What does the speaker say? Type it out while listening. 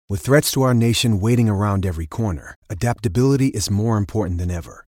With threats to our nation waiting around every corner, adaptability is more important than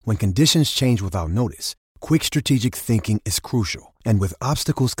ever. When conditions change without notice, quick strategic thinking is crucial. And with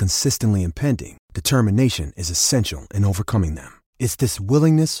obstacles consistently impending, determination is essential in overcoming them. It's this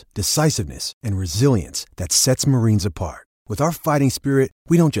willingness, decisiveness, and resilience that sets Marines apart. With our fighting spirit,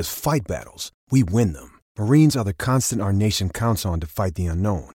 we don't just fight battles, we win them. Marines are the constant our nation counts on to fight the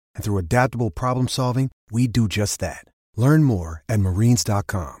unknown. And through adaptable problem solving, we do just that. Learn more at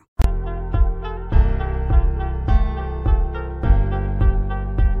marines.com.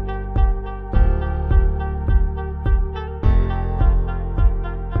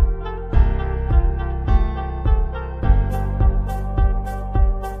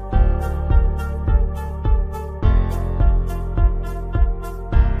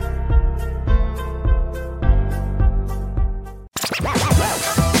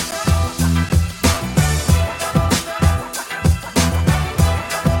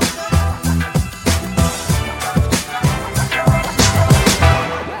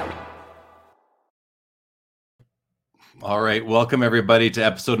 All right, welcome everybody to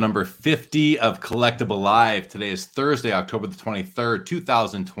episode number 50 of Collectible Live. Today is Thursday, October the 23rd,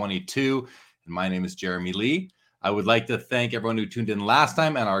 2022, and my name is Jeremy Lee. I would like to thank everyone who tuned in last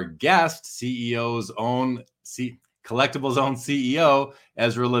time and our guest, Collectible's own CEO,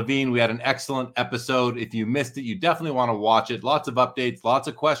 Ezra Levine. We had an excellent episode. If you missed it, you definitely want to watch it. Lots of updates, lots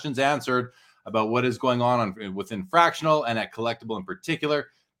of questions answered about what is going on within Fractional and at Collectible in particular.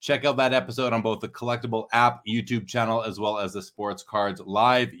 Check out that episode on both the Collectible app YouTube channel as well as the Sports Cards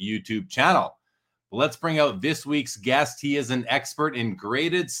Live YouTube channel. Let's bring out this week's guest. He is an expert in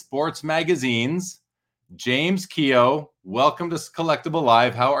graded sports magazines. James Kehoe, welcome to Collectible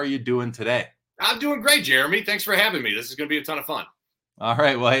Live. How are you doing today? I'm doing great, Jeremy. Thanks for having me. This is going to be a ton of fun. All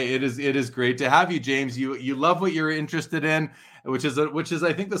right. Well, hey, it is great to have you, James. You love what you're interested in, which is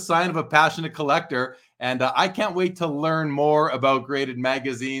I think the sign of a passionate collector. And I can't wait to learn more about graded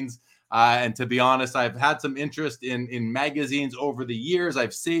magazines. And to be honest, I've had some interest in magazines over the years.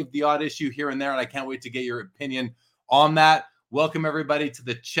 I've saved the odd issue here and there, and I can't wait to get your opinion on that. Welcome everybody to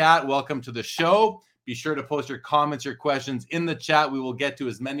the chat. Welcome to the show. Be sure to post your comments, your questions in the chat. We will get to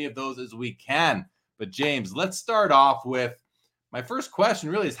as many of those as we can. But James, let's start off with my first question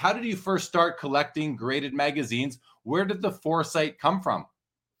really is, how did you first start collecting graded magazines? Where did the foresight come from?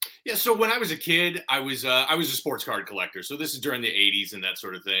 Yeah, so when I was a kid, I was a sports card collector. So this is during the 80s and that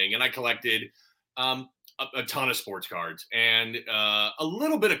sort of thing. And I collected a ton of sports cards and a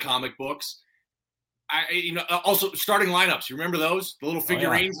little bit of comic books. Also starting lineups. You remember those? The little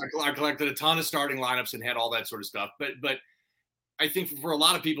figurines? Oh, yeah. I collected a ton of starting lineups and had all that sort of stuff. But I think for a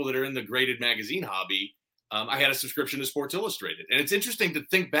lot of people that are in the graded magazine hobby, I had a subscription to Sports Illustrated. And it's interesting to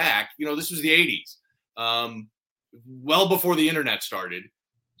think back, this was the 80s. Well before the internet started.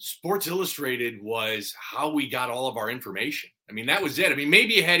 Sports Illustrated was how we got all of our information. I mean, that was it. I mean,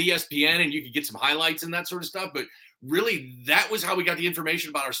 maybe you had ESPN and you could get some highlights and that sort of stuff, but really that was how we got the information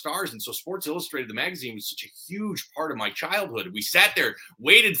about our stars. And so Sports Illustrated, the magazine, was such a huge part of my childhood. We sat there,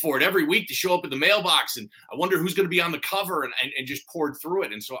 waited for it every week to show up in the mailbox. And I wonder who's going to be on the cover and just poured through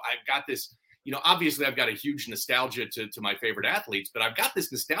it. And so I've got this, obviously I've got a huge nostalgia to my favorite athletes, but I've got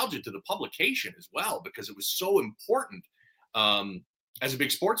this nostalgia to the publication as well, because it was so important. As a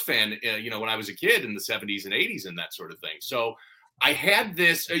big sports fan, when I was a kid in the 70s and 80s and that sort of thing. So I had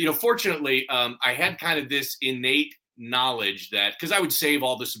this, fortunately, I had kind of this innate knowledge that, because I would save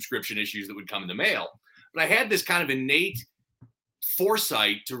all the subscription issues that would come in the mail, but I had this kind of innate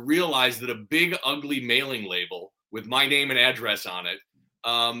foresight to realize that a big, ugly mailing label with my name and address on it,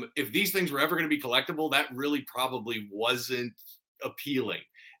 if these things were ever going to be collectible, that really probably wasn't appealing.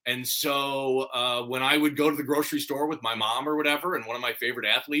 And so when I would go to the grocery store with my mom or whatever, and one of my favorite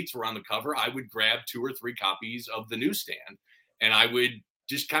athletes were on the cover, I would grab 2 or 3 copies of the newsstand and I would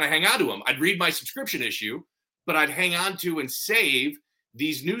just kind of hang on to them. I'd read my subscription issue, but I'd hang on to and save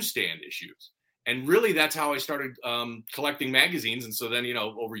these newsstand issues. And really, that's how I started collecting magazines. And so then,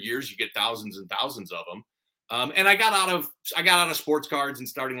 over years, you get thousands and thousands of them. And I got out of sports cards and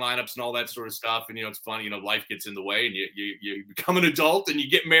starting lineups and all that sort of stuff. And, it's funny, life gets in the way and you become an adult and you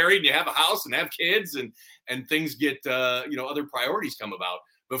get married and you have a house and have kids and things get, other priorities come about.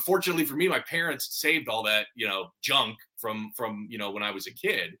 But fortunately for me, my parents saved all that, junk from, when I was a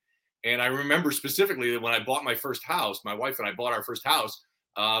kid. And I remember specifically that when I bought my first house, my wife and I bought our first house.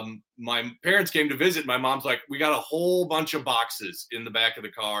 My parents came to visit. My mom's like, we got a whole bunch of boxes in the back of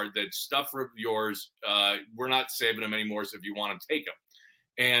the car that's stuff for yours. We're not saving them anymore. So if you want them, take them.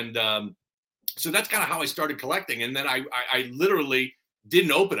 And so that's kind of how I started collecting. And then I literally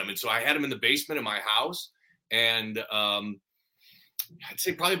didn't open them. And so I had them in the basement of my house. And I'd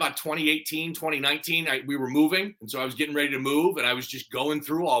say probably about 2018, 2019, we were moving. And so I was getting ready to move, and I was just going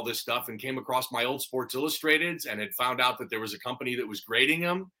through all this stuff and came across my old Sports Illustrateds and had found out that there was a company that was grading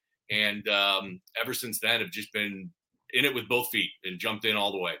them. And ever since then, I've just been in it with both feet and jumped in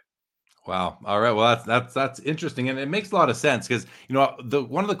all the way. Wow. All right. Well, that's interesting, and it makes a lot of sense because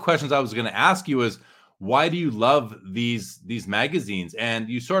one of the questions I was going to ask you is, why do you love these magazines? And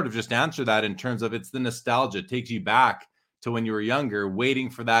you sort of just answered that in terms of it's the nostalgia. It takes you back to when you were younger, waiting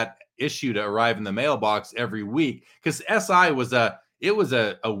for that issue to arrive in the mailbox every week. Because SI was a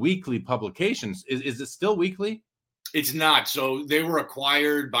weekly publication. Is it still weekly? It's not. So they were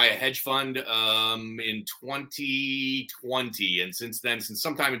acquired by a hedge fund in 2020. And since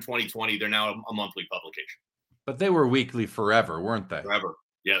sometime in 2020, they're now a monthly publication. But they were weekly forever, weren't they? Forever.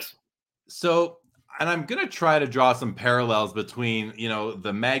 Yes. So, and I'm going to try to draw some parallels between,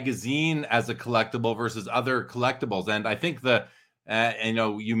 the magazine as a collectible versus other collectibles. And I think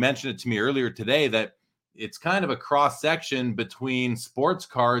you mentioned it to me earlier today that it's kind of a cross section between sports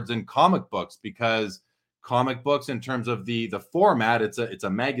cards and comic books, because comic books, in terms of the format, it's a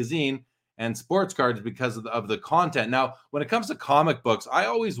magazine, and sports cards because of the content. Now, when it comes to comic books, I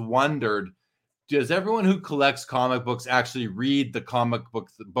always wondered, does everyone who collects comic books actually read the comic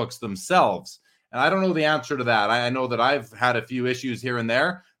books themselves? And I don't know the answer to that. I know that I've had a few issues here and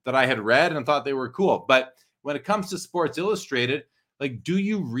there that I had read and thought they were cool. But when it comes to Sports Illustrated, like, do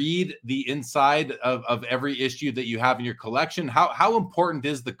you read the inside of every issue that you have in your collection? How important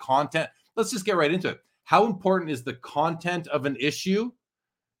is the content? Let's just get right into it. How important is the content of an issue,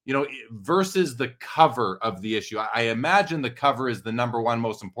 versus the cover of the issue? I imagine the cover is the number one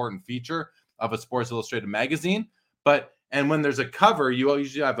most important feature of a Sports Illustrated magazine. And when there's a cover, you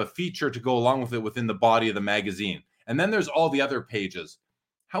usually have a feature to go along with it within the body of the magazine. And then there's all the other pages.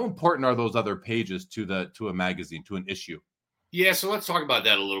 How important are those other pages to a magazine, to an issue? Yeah, so let's talk about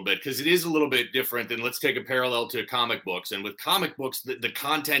that a little bit, because it is a little bit different. And let's take a parallel to comic books. And with comic books, the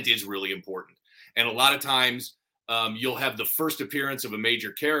content is really important. And a lot of times you'll have the first appearance of a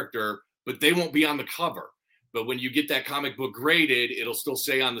major character, but they won't be on the cover. But when you get that comic book graded, it'll still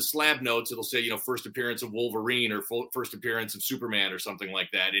say on the slab notes, it'll say, first appearance of Wolverine or first appearance of Superman or something like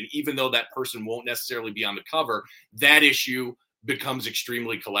that. And even though that person won't necessarily be on the cover, that issue becomes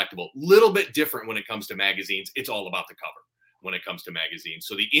extremely collectible. Little bit different when it comes to magazines. It's all about the cover when it comes to magazines.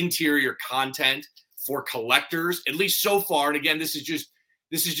 So the interior content for collectors, at least so far, and again, this is just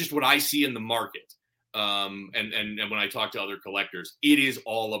what I see in the market. And when I talk to other collectors, it is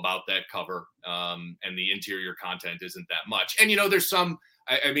all about that cover, and the interior content isn't that much. And there's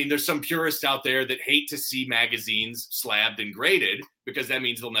some purists out there that hate to see magazines slabbed and graded, because that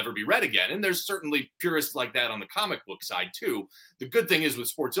means they'll never be read again. And there's certainly purists like that on the comic book side too. The good thing is with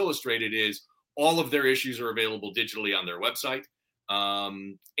Sports Illustrated is all of their issues are available digitally on their website,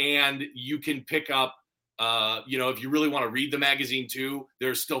 and you can pick up. If you really want to read the magazine too,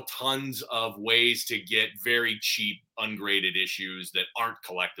 there's still tons of ways to get very cheap, ungraded issues that aren't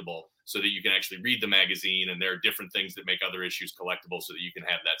collectible, so that you can actually read the magazine. And there are different things that make other issues collectible so that you can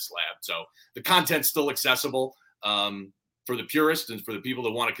have that slab. So the content's still accessible for the purists and for the people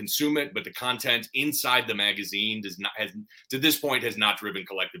that want to consume it, but the content inside the magazine to this point has not driven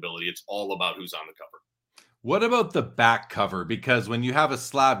collectability. It's all about who's on the cover. What about the back cover? Because when you have a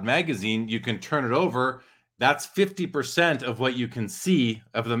slabbed magazine, you can turn it over. That's 50% of what you can see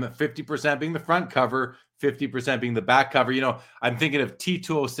of them, 50% being the front cover, 50% being the back cover. I'm thinking of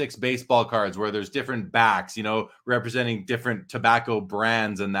T206 baseball cards where there's different backs, representing different tobacco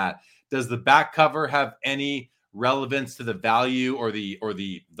brands and that. Does the back cover have any relevance to the value or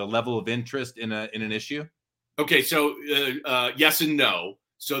the level of interest in an issue? Okay, so yes and no.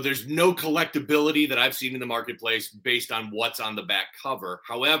 So there's no collectability that I've seen in the marketplace based on what's on the back cover.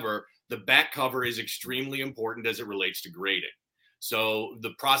 However, the back cover is extremely important as it relates to grading. So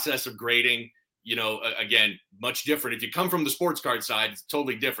the process of grading, again, much different. If you come from the sports card side, it's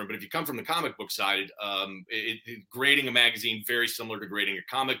totally different. But if you come from the comic book side, grading a magazine, very similar to grading a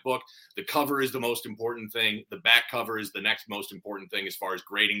comic book. The cover is the most important thing. The back cover is the next most important thing as far as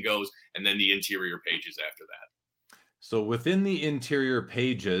grading goes. And then the interior pages after that. So within the interior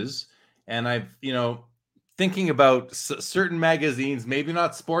pages, and I've, thinking about certain magazines, maybe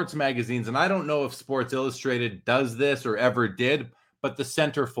not sports magazines, and I don't know if Sports Illustrated does this or ever did, but the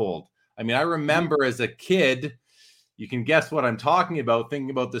centerfold. I mean, I remember as a kid, you can guess what I'm talking about,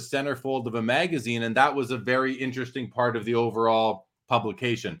 thinking about the centerfold of a magazine, and that was a very interesting part of the overall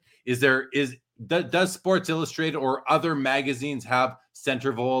publication. Does Sports Illustrated or other magazines have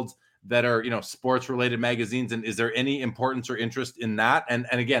centerfolds that are, sports related magazines? And is there any importance or interest in that? And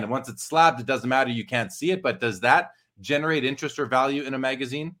again, once it's slabbed, it doesn't matter. You can't see it, but does that generate interest or value in a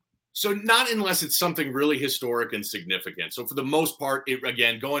magazine? So not unless it's something really historic and significant. So for the most part,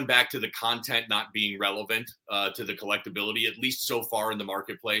 again, going back to the content not being relevant to the collectability, at least so far in the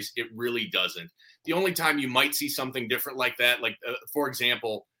marketplace, it really doesn't. The only time you might see something different like that, like for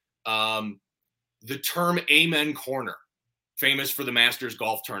example, the term Amen Corner, famous for the Masters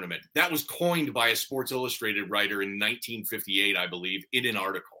Golf Tournament, that was coined by a Sports Illustrated writer in 1958, I believe, in an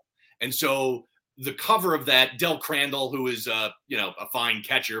article. And so the cover of that, Del Crandall, who is a fine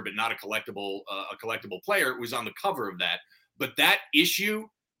catcher but not a collectible player, was on the cover of that. But that issue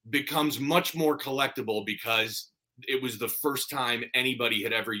becomes much more collectible because it was the first time anybody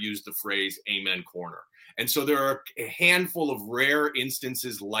had ever used the phrase Amen Corner. And so there are a handful of rare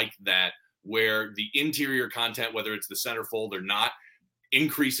instances like that where the interior content, whether it's the centerfold or not,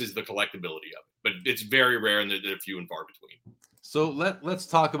 increases the collectability of it. But it's very rare and they're few and far between. So let's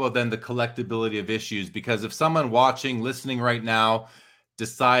talk about then the collectability of issues, because if someone watching, listening right now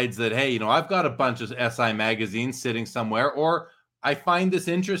decides that, hey, I've got a bunch of SI magazines sitting somewhere, or I find this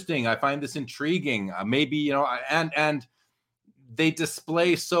interesting, I find this intriguing, maybe, and they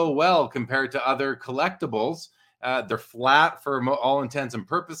display so well compared to other collectibles. They're flat for all intents and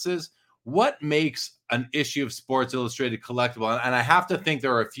purposes. What makes an issue of Sports Illustrated collectible? And I have to think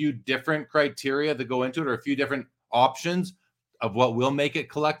there are a few different criteria that go into it, or a few different options of what will make it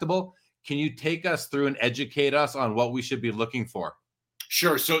collectible. Can you take us through and educate us on what we should be looking for?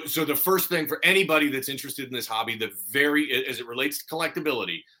 Sure. So the first thing for anybody that's interested in this hobby, as it relates to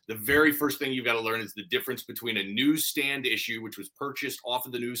collectability, the very first thing you've got to learn is the difference between a newsstand issue, which was purchased off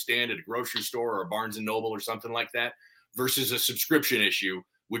of the newsstand at a grocery store or a Barnes and Noble or something like that, versus a subscription issue,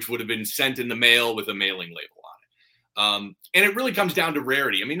 which would have been sent in the mail with a mailing label on it. And it really comes down to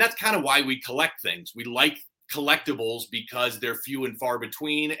rarity. I mean, that's kind of why we collect things. We like collectibles because they're few and far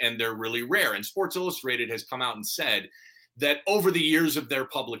between and they're really rare. And Sports Illustrated has come out and said that over the years of their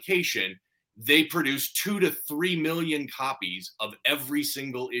publication, they produce 2 to 3 million copies of every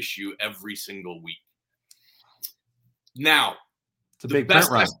single issue every single week. Now, it's a big print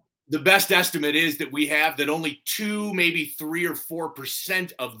run. The best estimate is that we have that only 2, maybe 3 or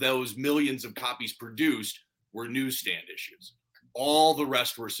 4% of those millions of copies produced were newsstand issues. All the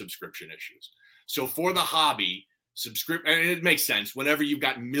rest were subscription issues. So for the hobby, and it makes sense. Whenever you've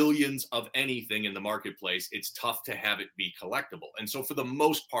got millions of anything in the marketplace, it's tough to have it be collectible. And so for the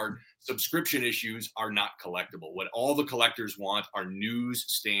most part, subscription issues are not collectible. What all the collectors want are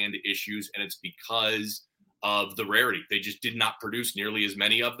newsstand issues, and it's because of the rarity. They just did not produce nearly as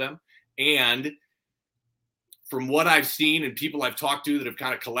many of them. And from what I've seen and people I've talked to that have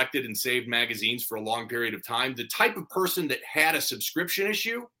kind of collected and saved magazines for a long period of time, the type of person that had a subscription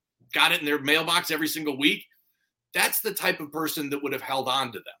issue, got it in their mailbox every single week, that's the type of person that would have held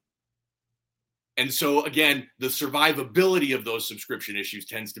on to them. And so, again, the survivability of those subscription issues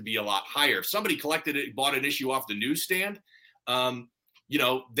tends to be a lot higher. If somebody collected it, bought an issue off the newsstand,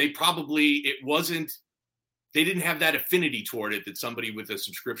 they didn't have that affinity toward it that somebody with a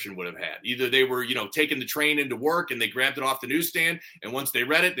subscription would have had. Either they were, taking the train into work and they grabbed it off the newsstand, and once they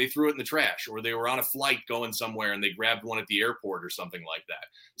read it, they threw it in the trash, or they were on a flight going somewhere and they grabbed one at the airport or something like that.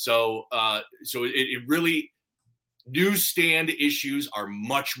 So it really, newsstand issues are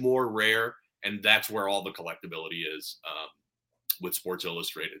much more rare, and that's where all the collectability is with Sports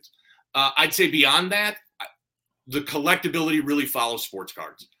Illustrated. I'd say beyond that, the collectability really follows sports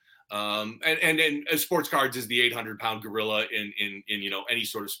cards. And sports cards is the 800-pound gorilla in any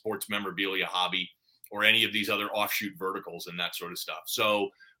sort of sports memorabilia hobby, or any of these other offshoot verticals and that sort of stuff. So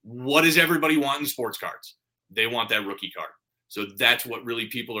what does everybody want in sports cards? They want that rookie card. So that's what really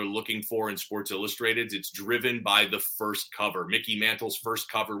people are looking for in Sports Illustrated. It's driven by the first cover. Mickey Mantle's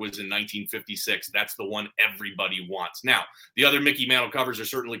first cover was in 1956. That's the one everybody wants. Now, the other Mickey Mantle covers are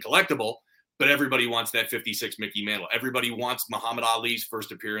certainly collectible, but everybody wants that 56 Mickey Mantle. Everybody wants Muhammad Ali's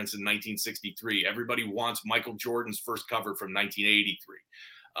first appearance in 1963. Everybody wants Michael Jordan's first cover from 1983.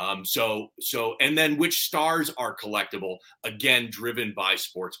 And then which stars are collectible, again, driven by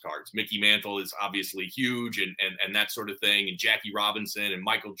sports cards. Mickey Mantle is obviously huge and that sort of thing. And Jackie Robinson and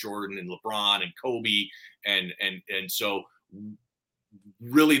Michael Jordan and LeBron and Kobe. And so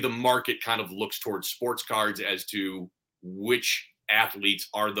really the market kind of looks towards sports cards as to which athletes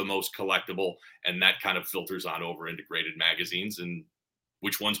are the most collectible, and that kind of filters on over into graded magazines and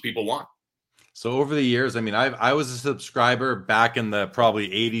which ones people want. So over the years, I mean, I was a subscriber back in the probably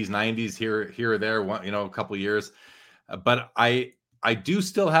 80s, 90s, here or there, a couple of years, but I do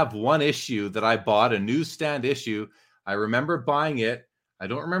still have one issue that I bought, a newsstand issue. I remember buying it. I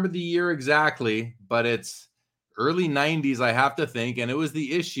don't remember the year exactly, but it's early 90s, I have to think, and it was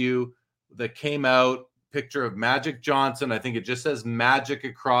the issue that came out picture of Magic Johnson. I think it just says Magic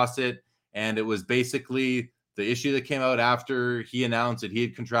across it. And it was basically the issue that came out after he announced that he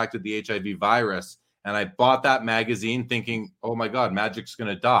had contracted the HIV virus. And I bought that magazine thinking, oh my God, Magic's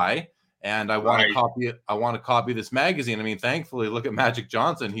going to die. And I want to copy it. I want to copy this magazine. I mean, thankfully, look at Magic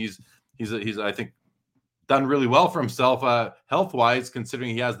Johnson. He's I think, done really well for himself health-wise,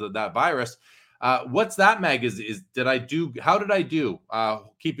 considering he has that virus. What's that magazine? How did I do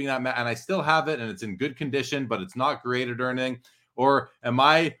keeping that? And I still have it, and it's in good condition, but it's not graded or anything. Or am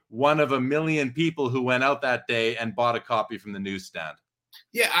I one of a million people who went out that day and bought a copy from the newsstand?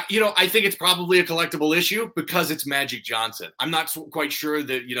 Yeah, I think it's probably a collectible issue because it's Magic Johnson. I'm not quite sure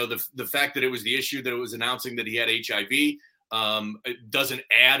that, the fact that it was the issue that it was announcing that he had HIV it doesn't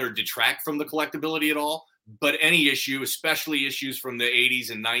add or detract from the collectability at all. But any issue, especially issues from the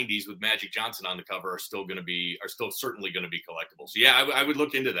 80s and 90s with Magic Johnson on the cover, are still certainly going to be collectible. So yeah, I would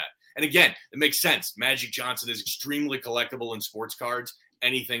look into that. And again, it makes sense. Magic Johnson is extremely collectible in sports cards.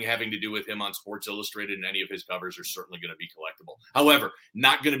 Anything having to do with him on Sports Illustrated and any of his covers are certainly going to be collectible. However,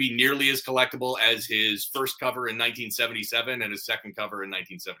 not going to be nearly as collectible as his first cover in 1977 and his second cover in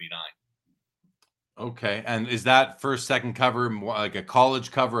 1979. Okay. And is that first, second cover more like a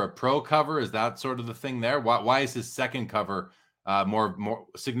college cover, a pro cover? Is that sort of the thing there? Why is his second cover more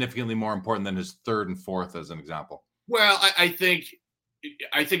significantly more important than his third and fourth, as an example? Well, I think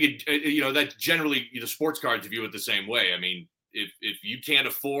it, that generally, sports cards view it the same way. I mean, if you can't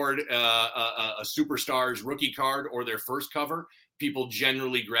afford a superstar's rookie card or their first cover, people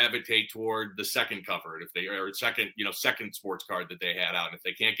generally gravitate toward the second cover. If they are second sports card that they had out, and if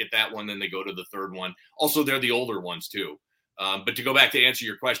they can't get that one, then they go to the third one. Also, they're the older ones too. But to go back to answer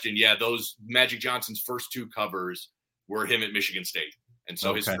your question, yeah, those Magic Johnson's first two covers were him at Michigan State. And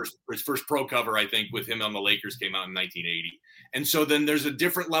so his first pro cover, I think, with him on the Lakers came out in 1980. And so then there's a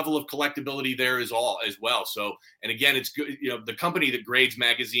different level of collectability there as well. So, and again, it's good. The company that grades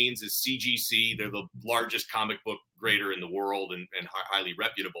magazines is CGC. They're the largest comic book grader in the world and highly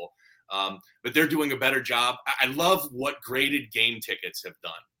reputable. But they're doing a better job. I love what graded game tickets have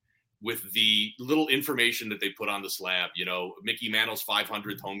done with the little information that they put on the slab. Mickey Mantle's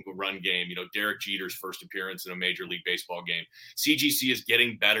 500th home run game, Derek Jeter's first appearance in a Major League Baseball game. CGC is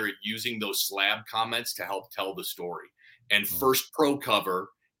getting better at using those slab comments to help tell the story. And first pro cover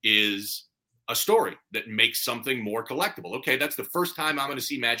is a story that makes something more collectible. Okay, that's the first time I'm going to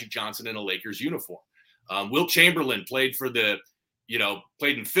see Magic Johnson in a Lakers uniform. Wilt Chamberlain played in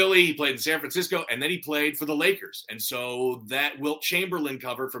Philly, he played in San Francisco, and then he played for the Lakers. And so that Wilt Chamberlain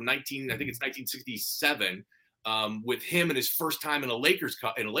cover from 1967, with him and his first time in a Lakers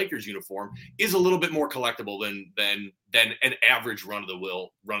uniform is a little bit more collectible than an average run of the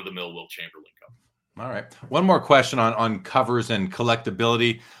mill Wilt Chamberlain cover. All right. One more question on covers and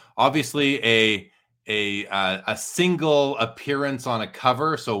collectability. Obviously, a single appearance on a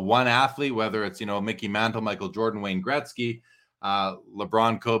cover. So one athlete, whether it's Mickey Mantle, Michael Jordan, Wayne Gretzky,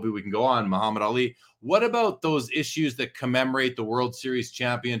 LeBron, Kobe, we can go on, Muhammad Ali. What about those issues that commemorate the World Series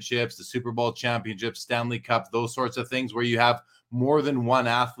championships, the Super Bowl championships, Stanley Cup, those sorts of things where you have more than one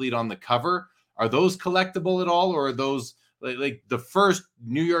athlete on the cover? Are those collectible at all, or are those like the first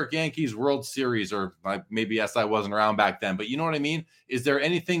New York Yankees World Series, or maybe yes, I wasn't around back then, but you know what I mean? Is there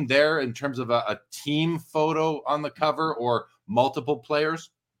anything there in terms of a team photo on the cover or multiple players?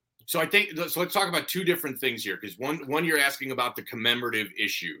 So let's talk about two different things here, because one you're asking about the commemorative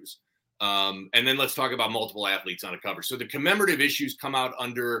issues, and then let's talk about multiple athletes on a cover. So the commemorative issues come out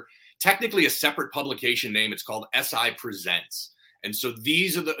under technically a separate publication name. It's called SI Presents, and so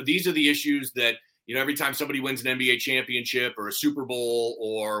these are the issues that every time somebody wins an NBA championship or a Super Bowl,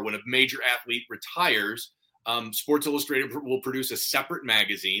 or when a major athlete retires, Sports Illustrated will produce a separate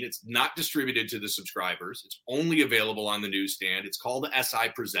magazine. It's not distributed to the subscribers. It's only available on the newsstand. It's called SI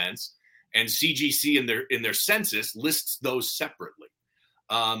Presents, and CGC in their census lists those separately.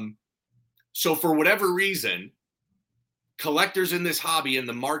 So for whatever reason, collectors in this hobby in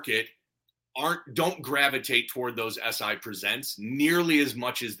the market don't gravitate toward those SI Presents nearly as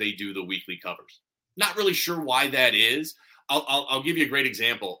much as they do the weekly covers. Not really sure why that is. I'll give you a great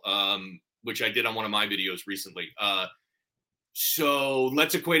example, which I did on one of my videos recently. So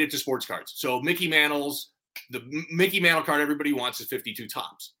let's equate it to sports cards. So the Mickey Mantle card everybody wants is 52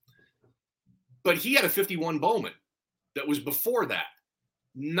 tops. But he had a 51 Bowman that was before that.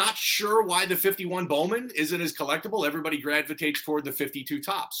 Not sure why the 51 Bowman isn't as collectible. Everybody gravitates toward the 52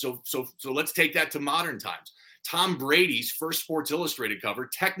 tops. So let's take that to modern times. Tom Brady's first Sports Illustrated cover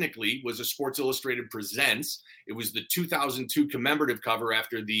technically was a Sports Illustrated Presents. It was the 2002 commemorative cover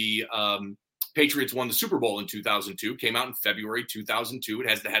after the Patriots won the Super Bowl in 2002. Came out in February 2002. It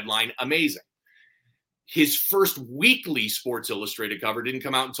has the headline, Amazing. His first weekly Sports Illustrated cover didn't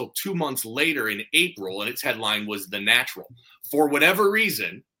come out until 2 months later in April, and its headline was The Natural. For whatever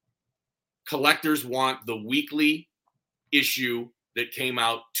reason, collectors want the weekly issue that came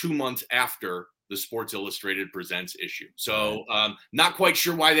out 2 months after the Sports Illustrated Presents issue. So not quite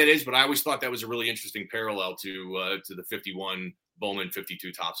sure why that is, but I always thought that was a really interesting parallel to the 51 Bowman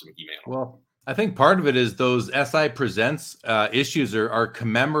 52 Topps Mickey Mantle. Well, I think part of it is those SI Presents issues are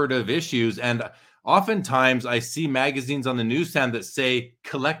commemorative issues. And oftentimes I see magazines on the newsstand that say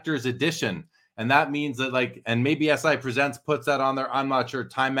collector's edition. And that means that and maybe SI Presents puts that on there. I'm not sure.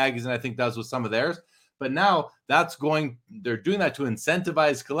 Time Magazine, I think, does with some of theirs. But now they're doing that to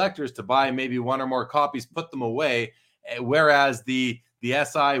incentivize collectors to buy maybe one or more copies, put them away. Whereas the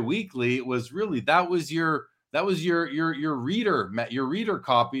SI Weekly was really, that was your reader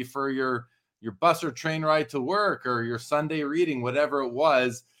copy for your bus or train ride to work or your Sunday reading, whatever it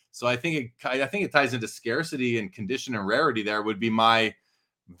was. So I think it ties into scarcity and condition and rarity. There would be my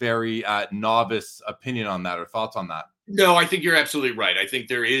very novice opinion on that, or thoughts on that. No, I think you're absolutely right. I think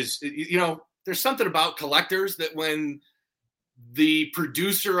there is, there's something about collectors that when the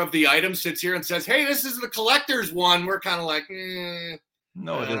producer of the item sits here and says, "Hey, this is the collector's one," we're kind of like,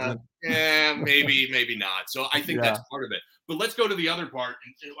 no, it isn't. Yeah, maybe not. So I think that's part of it. But let's go to the other part.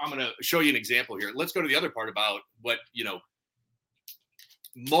 I'm going to show you an example here. Let's go to the other part about what,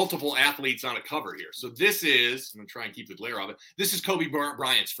 multiple athletes on a cover here. So this is, I'm going to try and keep the glare off it. This is Kobe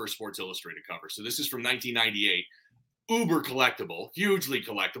Bryant's first Sports Illustrated cover. So this is from 1998. Uber collectible, hugely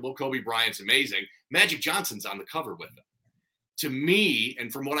collectible. Kobe Bryant's amazing. Magic Johnson's on the cover with him. To me,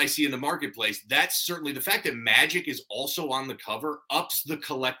 and from what I see in the marketplace, that's certainly the fact that Magic is also on the cover ups the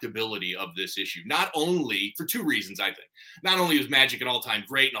collectability of this issue. Not only for two reasons, I think. Not only is Magic an all-time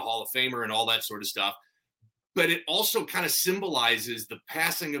great and a Hall of Famer and all that sort of stuff, but it also kind of symbolizes the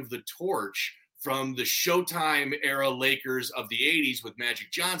passing of the torch from the Showtime era Lakers of the 80s with Magic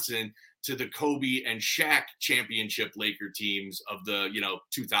Johnson to the Kobe and Shaq championship Laker teams of the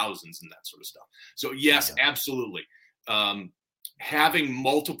 2000s and that sort of stuff. So yes, absolutely. Having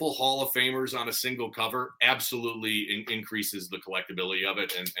multiple Hall of Famers on a single cover absolutely increases the collectability of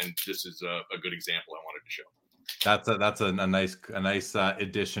it, and this is a good example I wanted to show. That's a nice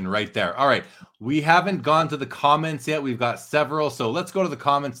addition right there. All right, we haven't gone to the comments yet. We've got several, so let's go to the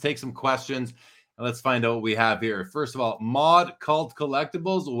comments, take some questions, and let's find out what we have here. First of all, Mod Cult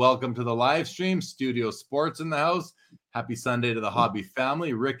Collectibles, welcome to the live stream. Studio Sports in the house. Happy Sunday to the hobby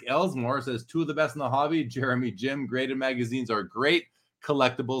family. Rick Elsmore says, two of the best in the hobby, Jeremy, Jim. Graded magazines are great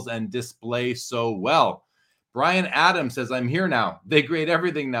collectibles and display so well. Brian Adams says, I'm here now. They grade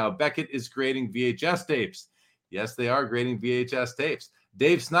everything now. Beckett is grading VHS tapes. Yes, they are grading VHS tapes.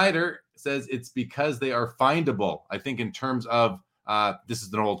 Dave Snyder says it's because they are findable. I think in terms of, this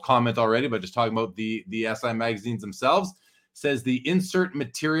is an old comment already, but just talking about the SI magazines themselves, says the insert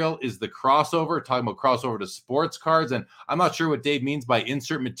material is the crossover, talking about crossover to sports cards. And I'm not sure what Dave means by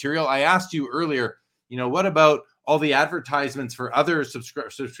insert material. I asked you earlier, what about all the advertisements for other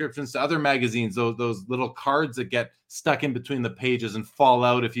subscriptions to other magazines, those little cards that get stuck in between the pages and fall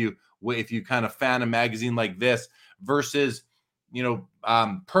out if you kind of fan a magazine like this, versus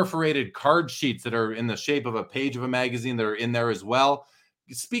perforated card sheets that are in the shape of a page of a magazine that are in there as well.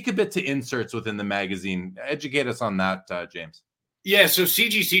 Speak a bit to inserts within the magazine. Educate us on that, James. Yeah, so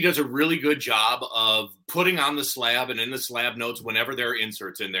CGC does a really good job of putting on the slab and in the slab notes whenever there are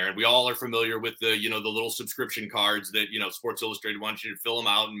inserts in there. And we all are familiar with the little subscription cards that, Sports Illustrated wants you to fill them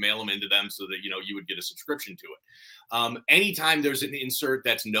out and mail them into them so that, you would get a subscription to it. Anytime there's an insert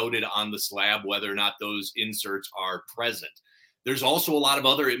that's noted on the slab, whether or not those inserts are present. There's also a lot of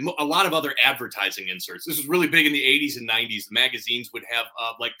other advertising inserts. This was really big in the 80s and 90s. The magazines would have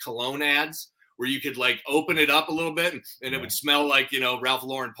like cologne ads where you could like open it up a little bit and it would smell like, Ralph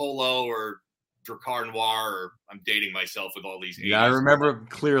Lauren Polo or Dracar Noir, or I'm dating myself with all these. Yeah, 80s, I remember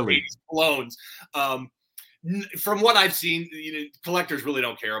clearly. 80s colognes. From what I've seen, collectors really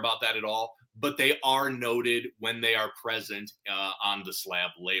don't care about that at all, but they are noted when they are present on the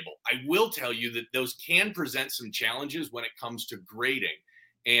slab label. I will tell you that those can present some challenges when it comes to grading.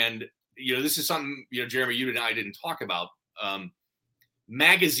 And, this is something, Jeremy, you and I didn't talk about.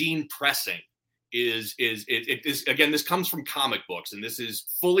 Magazine pressing is again, this comes from comic books, and this is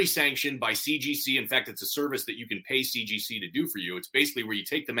fully sanctioned by CGC. In fact, it's a service that you can pay CGC to do for you. It's basically where you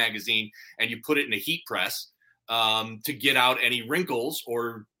take the magazine and you put it in a heat press to get out any wrinkles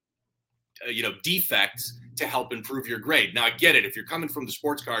or defects to help improve your grade. Now I get it. If you're coming from the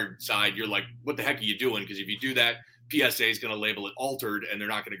sports card side, you're like, what the heck are you doing? Because if you do that, PSA is going to label it altered and they're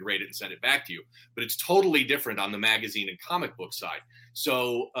not going to grade it and send it back to you. But it's totally different on the magazine and comic book side.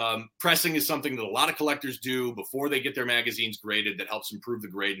 So pressing is something that a lot of collectors do before they get their magazines graded that helps improve the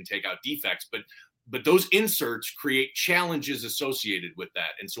grade and take out defects. But those inserts create challenges associated with that.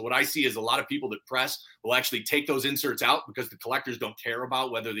 And so what I see is a lot of people that press will actually take those inserts out because the collectors don't care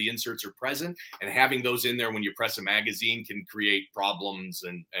about whether the inserts are present, and having those in there when you press a magazine can create problems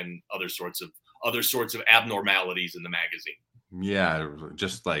and other sorts of abnormalities in the magazine. Yeah,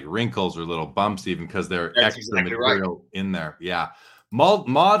 just like wrinkles or little bumps, even because they're That's extra exactly material in there. Yeah.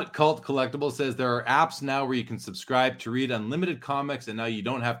 Mod Cult Collectible says there are apps now where you can subscribe to read unlimited comics, and now you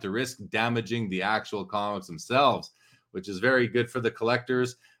don't have to risk damaging the actual comics themselves, which is very good for the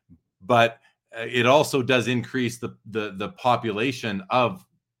collectors. But it also does increase the population of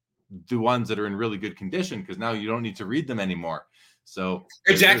the ones that are in really good condition, because now you don't need to read them anymore. So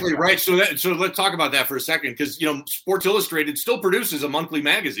exactly right. So let's talk about that for a second, because Sports Illustrated still produces a monthly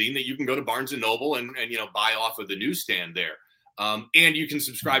magazine that you can go to Barnes and Noble and buy off of the newsstand there. And you can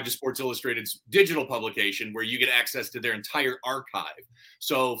subscribe to Sports Illustrated's digital publication where you get access to their entire archive.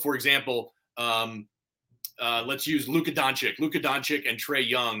 So, for example, let's use Luka Doncic. Luka Doncic and Trae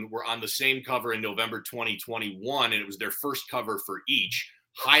Young were on the same cover in November 2021, and it was their first cover for each.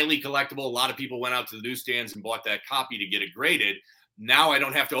 Highly collectible. A lot of people went out to the newsstands and bought that copy to get it graded. Now I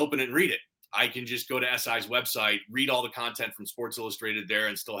don't have to open it and read it. I can just go to SI's website, read all the content from Sports Illustrated there,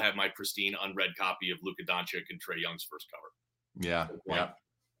 and still have my pristine, unread copy of Luka Doncic and Trae Young's first cover.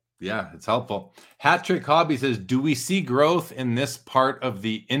 Yeah, it's helpful. Hat Trick Hobby says, do we see growth in this part of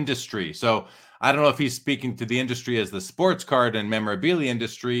the industry? So I don't know if he's speaking to the industry as the sports card and memorabilia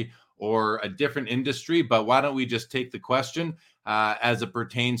industry or a different industry, but why don't we just take the question as it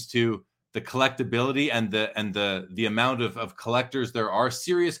pertains to the collectability and the amount of collectors. There are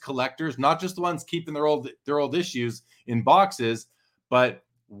serious collectors, not just the ones keeping their old issues in boxes, but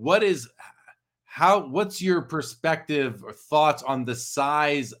what's your perspective or thoughts on the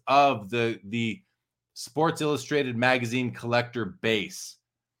size of the Sports Illustrated magazine collector base?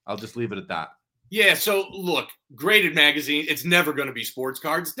 I'll just leave it at that. Yeah, so look, graded magazine, it's never going to be sports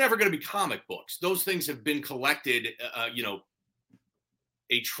cards. It's never going to be comic books. Those things have been collected,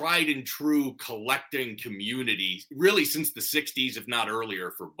 a tried and true collecting community really since the 60s, if not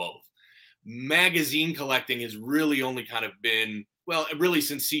earlier, for both. Magazine collecting has really only kind of been, well, really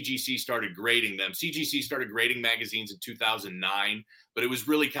since CGC started grading them. CGC started grading magazines in 2009, but it was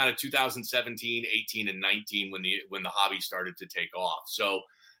really kind of 2017, 18, and 19 when the hobby started to take off. So,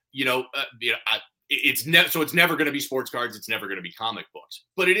 it's never going to be sports cards. It's never going to be comic books,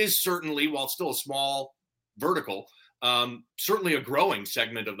 but it is certainly, while still a small vertical, certainly a growing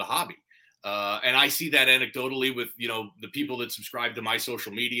segment of the hobby. And I see that anecdotally with, the people that subscribe to my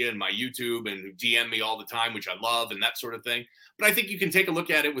social media and my YouTube and who DM me all the time, which I love, and that sort of thing. But I think you can take a look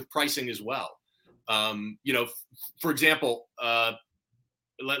at it with pricing as well. For example,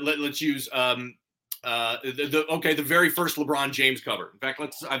 let's use, the very first LeBron James cover. In fact,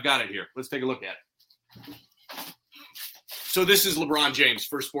 I've got it here. Let's take a look at it. So this is LeBron James'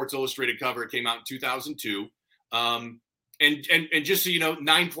 first Sports Illustrated cover. It came out in 2002. And just so you know,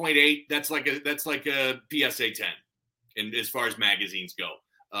 9.8, that's like a PSA 10 and as far as magazines go.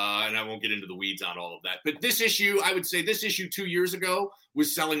 And I won't get into the weeds on all of that. But this issue, I would say this issue 2 years ago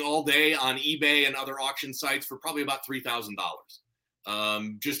was selling all day on eBay and other auction sites for probably about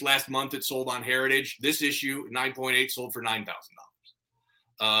 $3,000. Just last month it sold on Heritage. This issue, 9.8, sold for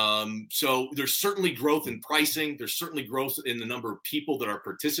 $9,000. So there's certainly growth in pricing. There's certainly growth in the number of people that are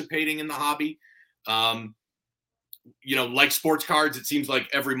participating in the hobby. Like sports cards, it seems like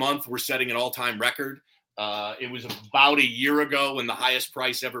every month we're setting an all-time record. It was about a year ago when the highest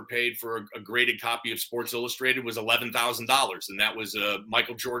price ever paid for a graded copy of Sports Illustrated was $11,000. And that was a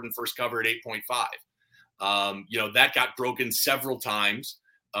Michael Jordan first cover at 8.5. That got broken several times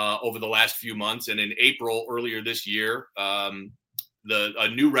over the last few months. And in April earlier this year, a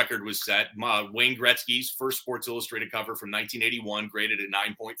new record was set. Wayne Gretzky's first Sports Illustrated cover from 1981, graded at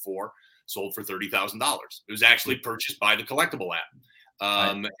 9.4, sold for $30,000. It was actually purchased by the Collectible app.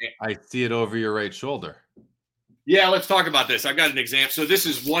 I see it over your right shoulder. Yeah, let's talk about this. I've got an example. So this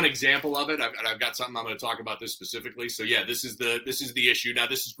is one example of it. I've got something I'm going to talk about this specifically. So yeah, this is the issue. Now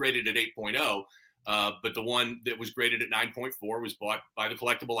this is graded at 8.0. But the one that was graded at 9.4 was bought by the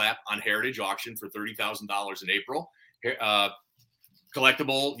Collectible app on Heritage Auction for $30,000 in April.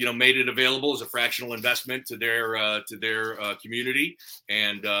 Collectible, made it available as a fractional investment to their community,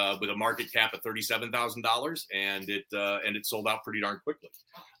 and with a market cap of $37,000, and it sold out pretty darn quickly.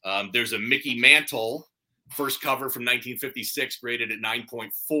 There's a Mickey Mantle first cover from 1956, graded at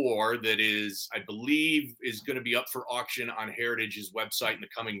 9.4, that is, I believe, is going to be up for auction on Heritage's website in the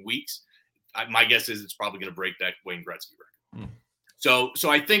coming weeks. My guess is it's probably going to break that Wayne Gretzky record. So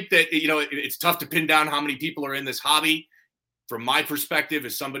I think that, it's tough to pin down how many people are in this hobby. From my perspective,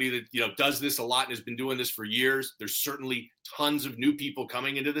 as somebody that, does this a lot and has been doing this for years, there's certainly tons of new people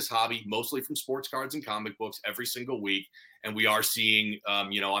coming into this hobby, mostly from sports cards and comic books every single week. And we are seeing, on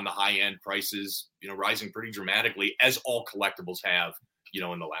the high end prices, rising pretty dramatically, as all collectibles have, in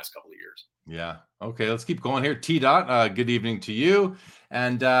the last couple of years. Yeah. Okay. Let's keep going here. T Dot, good evening to you.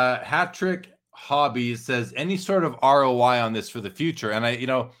 And Hat Trick Hobbies says, any sort of ROI on this for the future? And I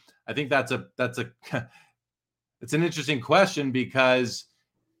think that's it's an interesting question, because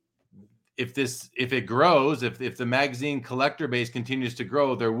if it grows, if the magazine collector base continues to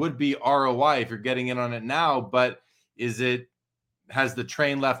grow, there would be ROI if you're getting in on it now. But has the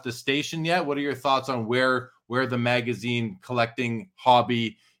train left the station yet? What are your thoughts on where the magazine collecting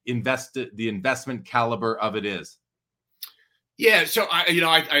hobby the investment caliber of it is? Yeah, so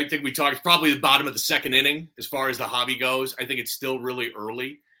I think we talked probably the bottom of the second inning as far as the hobby goes. I think it's still really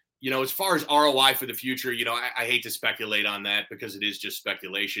early. As far as ROI for the future, I hate to speculate on that, because it is just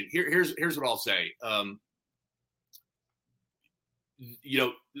speculation. Here's what I'll say.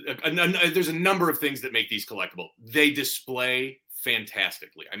 There's a number of things that make these collectible. They display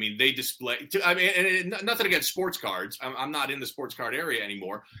fantastically. I mean, and nothing against sports cards. I'm not in the sports card area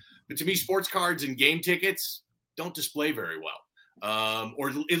anymore, but to me, sports cards and game tickets don't display very well. Or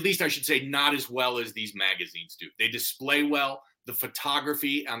at least I should say not as well as these magazines do. They display well. The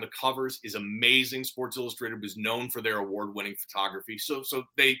photography on the covers is amazing. Sports Illustrated was known for their award-winning photography. So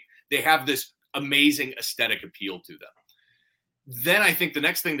they have this amazing aesthetic appeal to them. Then I think the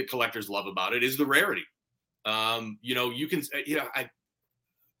next thing that collectors love about it is the rarity. The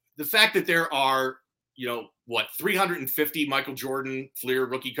fact that there are, 350 Michael Jordan Fleer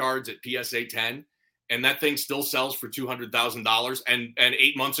rookie cards at PSA 10, and that thing still sells for $200,000 and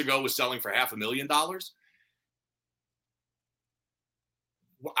 8 months ago was selling for $500,000.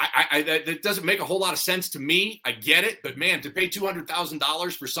 That doesn't make a whole lot of sense to me. I get it, but man, to pay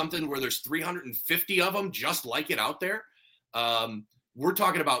 $200,000 for something where there's 350 of them just like it out there, we're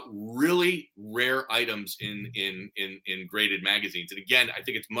talking about really rare items in graded magazines. And again, I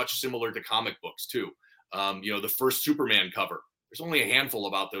think it's much similar to comic books too. The first Superman cover, there's only a handful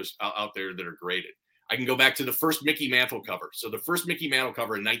about those out there that are graded. I can go back to the first Mickey Mantle cover. So the first Mickey Mantle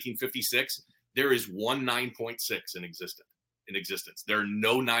cover in 1956, there is one 9.6 in existence. There are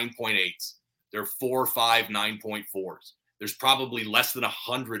no 9.8s. There are 4, 5, 9.4s. There's probably less than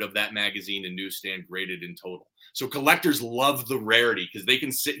 100 of that magazine and newsstand graded in total. So collectors love the rarity, because they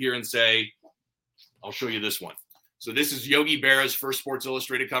can sit here and say, I'll show you this one. So this is Yogi Berra's first Sports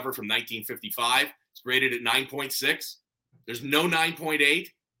Illustrated cover from 1955. It's graded at 9.6. There's no 9.8.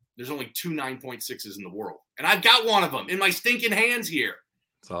 There's only 2 9.6s in the world. And I've got one of them in my stinking hands here.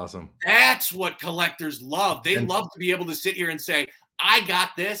 It's awesome. That's what collectors love. They love to be able to sit here and say, I got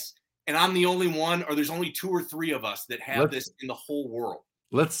this, and I'm the only one, or there's only 2 or 3 of us that have this in the whole world.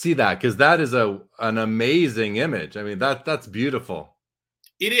 Let's see that, because that is an amazing image. I mean, that's beautiful.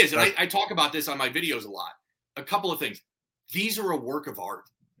 It is. And I talk about this on my videos a lot. A couple of things. These are a work of art.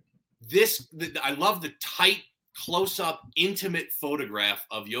 I love the tight, close-up, intimate photograph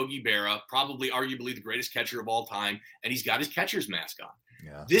of Yogi Berra, probably arguably the greatest catcher of all time, and he's got his catcher's mask on.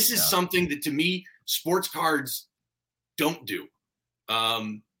 Yeah, this is something that, to me, sports cards don't do.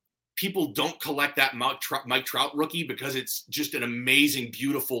 People don't collect that Mike Trout rookie because it's just an amazing,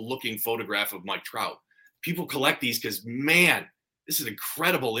 beautiful looking photograph of Mike Trout. People collect these because, man, this is an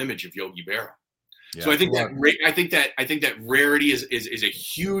incredible image of Yogi Berra. Yeah, so I think that rarity is a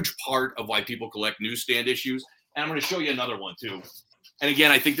huge part of why people collect newsstand issues. And I'm going to show you another one too. And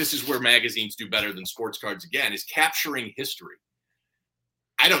again, I think this is where magazines do better than sports cards. Again, is capturing history.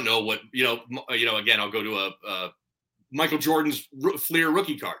 I don't know what, again, I'll go to a Michael Jordan's Fleer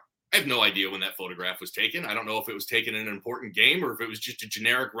rookie card. I have no idea when that photograph was taken. I don't know if it was taken in an important game or if it was just a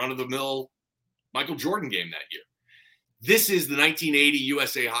generic run-of-the-mill Michael Jordan game that year. This is the 1980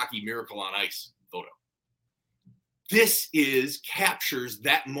 USA Hockey Miracle on Ice photo. This captures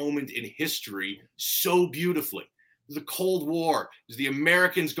that moment in history so beautifully. The Cold War, the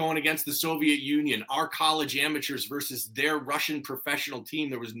Americans going against the Soviet Union, our college amateurs versus their Russian professional team.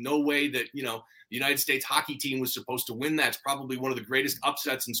 There was no way that, the United States hockey team was supposed to win that. It's probably one of the greatest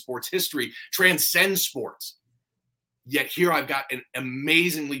upsets in sports history, transcends sports. Yet here I've got an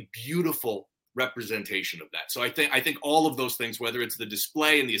amazingly beautiful representation of that. So I think all of those things, whether it's the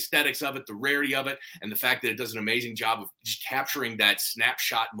display and the aesthetics of it, the rarity of it, and the fact that it does an amazing job of just capturing that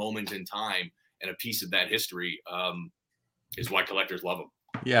snapshot moment in time and a piece of that history, is why collectors love them.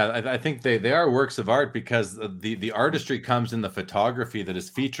 Yeah, I think they are works of art because the artistry comes in the photography that is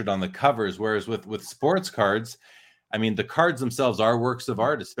featured on the covers. Whereas with sports cards, I mean, the cards themselves are works of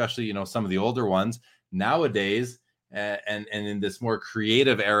art, especially, you know, some of the older ones nowadays. And in this more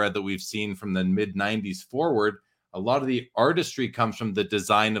creative era that we've seen from the mid 90s forward, a lot of the artistry comes from the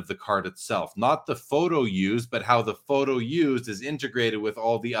design of the card itself, not the photo used, but how the photo used is integrated with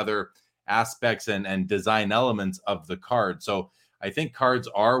all the other aspects and design elements of the card. So I think cards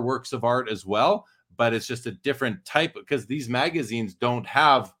are works of art as well, but it's just a different type because these magazines don't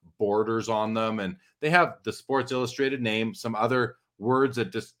have borders on them, and they have the Sports Illustrated name, some other words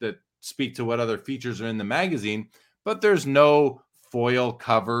that speak to what other features are in the magazine, but there's no foil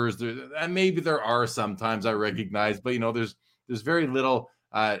covers. And maybe there are sometimes, I recognize, but you know, there's very little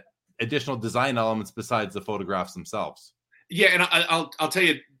additional design elements besides the photographs themselves. Yeah, and I'll tell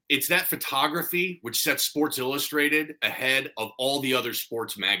you, it's that photography which sets Sports Illustrated ahead of all the other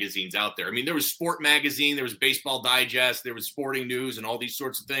sports magazines out there. I mean, there was Sport Magazine, there was Baseball Digest, there was Sporting News, and all these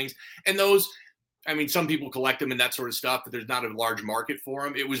sorts of things. And those, I mean, some people collect them and that sort of stuff, but there's not a large market for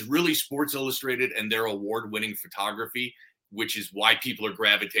them. It was really Sports Illustrated and their award-winning photography, which is why people are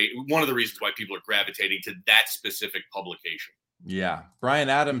gravitating. One of the reasons why people are gravitating to that specific publication. Yeah. Brian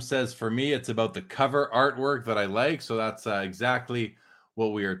Adams says, for me, it's about the cover artwork that I like. So that's exactly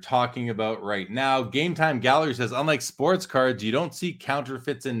what we are talking about right now. Game Time Gallery says, unlike sports cards, you don't see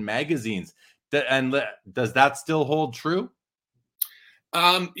counterfeits in magazines. And does that still hold true?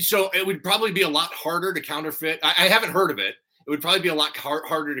 So it would probably be a lot harder to counterfeit. I haven't heard of it. It would probably be a lot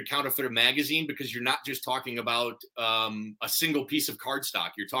harder to counterfeit a magazine because you're not just talking about a single piece of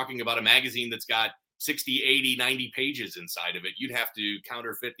cardstock. You're talking about a magazine that's got 60, 80, 90 pages inside of it. You'd have to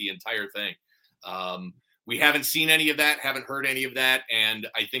counterfeit the entire thing. We haven't seen any of that, haven't heard any of that. And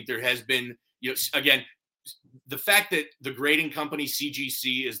I think there has been, you know, again, the fact that the grading company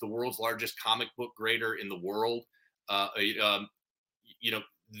CGC is the world's largest comic book grader in the world, you know,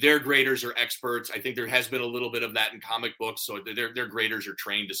 their graders are experts. I think there has been a little bit of that in comic books. So their graders are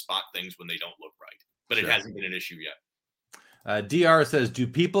trained to spot things when they don't look right, but It hasn't been an issue yet. DR says, do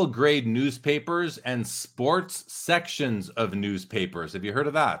people grade newspapers and sports sections of newspapers? Have you heard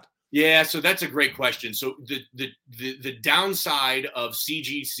of that? Yeah, so that's a great question. So the downside of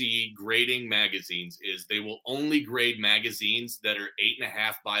CGC grading magazines is they will only grade magazines that are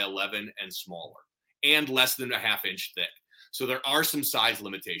 8.5 by 11 and smaller and less than a half-inch thick. So there are some size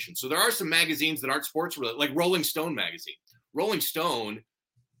limitations. So there are some magazines that aren't sports related, like Rolling Stone magazine. Rolling Stone,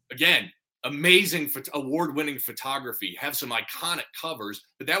 again, amazing award-winning photography, have some iconic covers,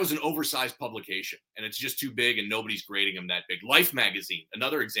 but that was an oversized publication and it's just too big and nobody's grading them that big. Life magazine,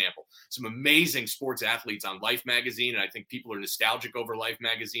 another example, some amazing sports athletes on Life magazine. And I think people are nostalgic over Life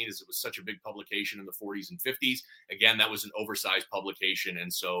magazine as it was such a big publication in the 40s and 50s. Again, that was an oversized publication.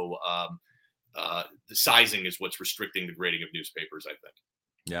 And so the sizing is what's restricting the grading of newspapers, I think.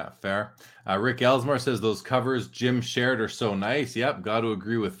 Yeah, fair. Rick Elsmore says those covers Jim shared are so nice. Yep, got to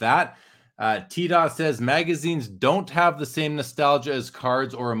agree with that. T-Dot says magazines don't have the same nostalgia as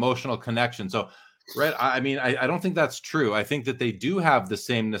cards or emotional connection. So, right, I mean, I don't think that's true. I think that they do have the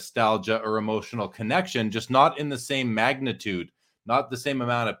same nostalgia or emotional connection, just not in the same magnitude, not the same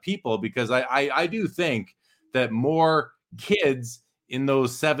amount of people, because I do think that more kids in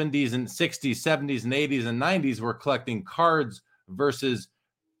those 70s and 60s, 70s and 80s and 90s were collecting cards versus,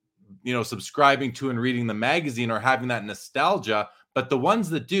 you know, subscribing to and reading the magazine or having that nostalgia. But the ones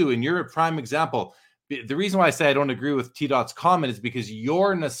that do, and you're a prime example, the reason why I say I don't agree with T-Dot's comment is because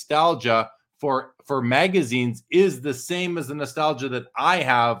your nostalgia for magazines is the same as the nostalgia that I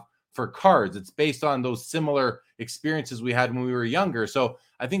have for cards. It's based on those similar experiences we had when we were younger. So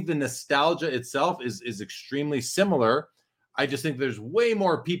I think the nostalgia itself is extremely similar. I just think there's way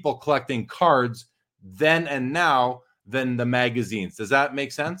more people collecting cards then and now than the magazines. Does that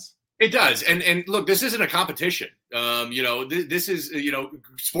make sense? It does. And look, this isn't a competition. You know, this is, you know,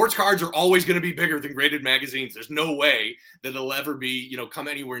 sports cards are always going to be bigger than graded magazines. There's no way that it'll ever be, you know, come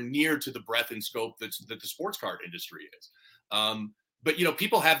anywhere near to the breadth and scope that the sports card industry is. But, you know,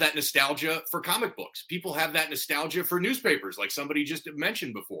 people have that nostalgia for comic books. People have that nostalgia for newspapers, like somebody just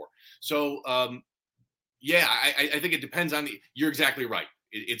mentioned before. So, yeah, I think it depends on you're exactly right.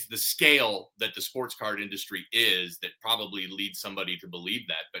 It's the scale that the sports card industry is that probably leads somebody to believe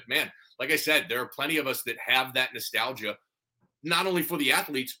that. But man, like I said, there are plenty of us that have that nostalgia, not only for the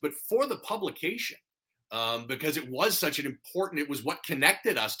athletes, but for the publication. because it was such an important, it was what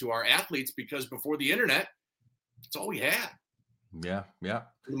connected us to our athletes, because before the internet, it's all we had. Yeah. We had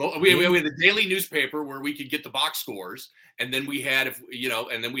the daily newspaper where we could get the box scores. And then we had,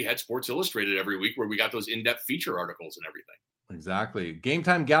 Sports Illustrated every week where we got those in-depth feature articles and everything. Exactly. Game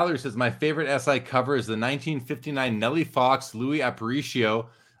Time Gallery says, my favorite SI cover is the 1959 Nellie Fox, Louis Aparicio,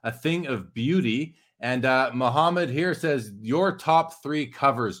 A Thing of Beauty. And Mohammed here says, your top 3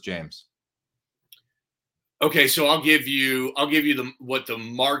 covers, James. Okay, so I'll give you what the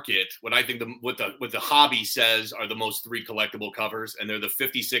hobby says are the most 3 collectible covers, and they're the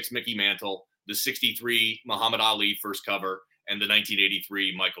 56 Mickey Mantle, the 63 Muhammad Ali first cover, and the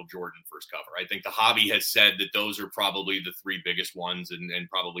 1983 Michael Jordan first cover. I think the hobby has said that those are probably the 3 biggest ones, and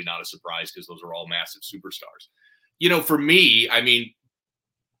probably not a surprise because those are all massive superstars. For me, I mean,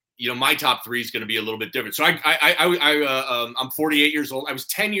 my top 3 is going to be a little bit different. So I'm 48 years old. I was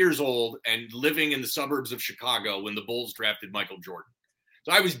 10 years old and living in the suburbs of Chicago when the Bulls drafted Michael Jordan.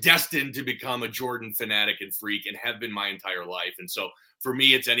 So I was destined to become a Jordan fanatic and freak, and have been my entire life. And so for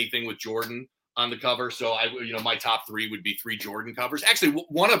me, it's anything with Jordan on the cover. So my top 3 would be 3 Jordan covers. Actually,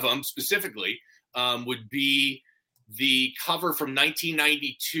 one of them specifically would be the cover from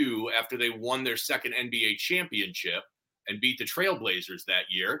 1992 after they won their second NBA championship and beat the Trailblazers that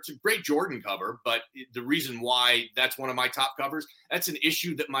year. It's a great Jordan cover, but the reason why that's one of my top covers, that's an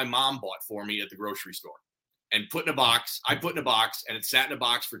issue that my mom bought for me at the grocery store and put in a box. I put in a box, and it sat in a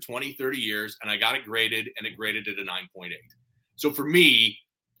box for 20, 30 years, and I got it graded, and it graded at a 9.8. So for me,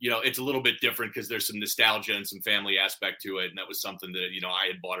 it's a little bit different because there's some nostalgia and some family aspect to it. And that was something that, I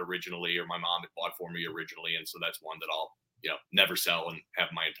had bought originally, or my mom had bought for me originally. And so that's one that I'll, never sell and have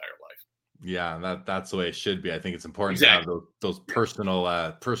my entire life. Yeah, that's the way it should be. I think it's important to have those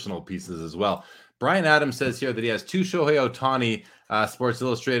personal pieces as well. Brian Adams says here that he has 2 Shohei Ohtani Sports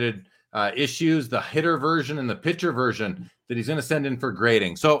Illustrated issues, the hitter version and the pitcher version, that he's going to send in for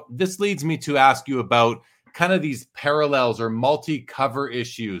grading. So this leads me to ask you about kind of these parallels or multi-cover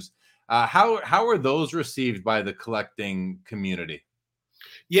issues. How are those received by the collecting community?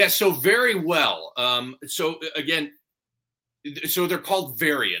 Yeah, so very well. So they're called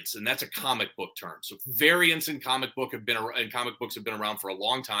variants, and that's a comic book term. So variants in comic books have been around for a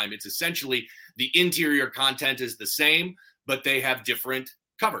long time. It's essentially the interior content is the same, but they have different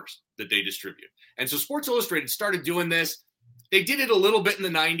covers that they distribute. And so Sports Illustrated started doing this. They did it a little bit in the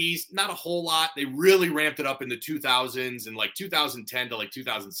 90s, not a whole lot. They really ramped it up in the 2000s, and like 2010 to like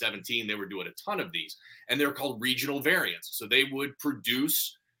 2017, they were doing a ton of these, and they're called regional variants. So they would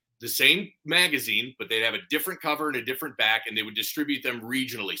produce the same magazine, but they'd have a different cover and a different back, and they would distribute them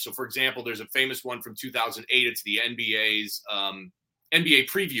regionally. So, for example, there's a famous one from 2008. It's the NBA's NBA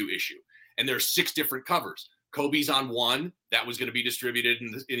preview issue, and there's 6 different covers. Kobe's on one that was going to be distributed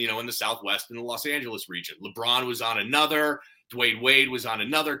in the Southwest in the Los Angeles region. LeBron was on another. Dwayne Wade was on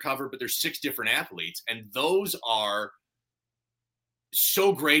another cover, but there's 6 different athletes, and those are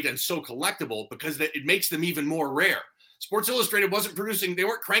so great and so collectible because it makes them even more rare. Sports Illustrated they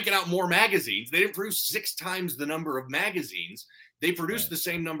weren't cranking out more magazines. They didn't produce 6 times the number of magazines. They produced the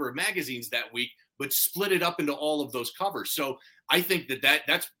same number of magazines that week, but split it up into all of those covers. So I think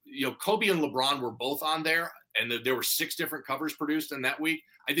that's Kobe and LeBron were both on there, and there were 6 different covers produced in that week.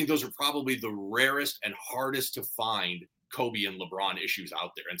 I think those are probably the rarest and hardest to find Kobe and LeBron issues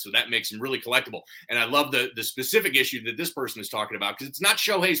out there. And so that makes them really collectible. And I love the specific issue that this person is talking about, because it's not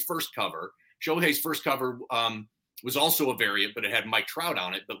Shohei's first cover. Shohei's first cover was also a variant, but it had Mike Trout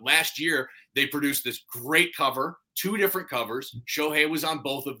on it. But last year, they produced this great cover, 2 different covers. Shohei was on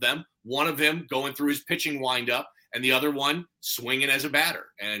both of them, one of him going through his pitching windup, and the other one swinging as a batter.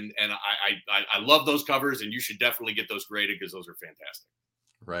 And I love those covers, and you should definitely get those graded because those are fantastic.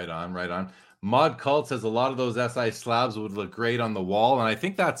 Right on. Mod Cult says a lot of those SI slabs would look great on the wall, and I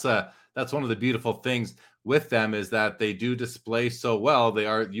think that's one of the beautiful things with them is that they do display so well.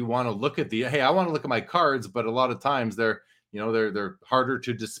 You want to look at I want to look at my cards, but a lot of times they're harder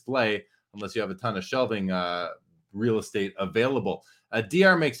to display unless you have a ton of shelving real estate available.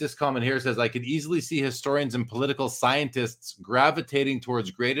 DR makes this comment here, says, I could easily see historians and political scientists gravitating towards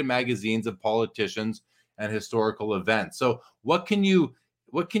graded magazines of politicians and historical events. So what can you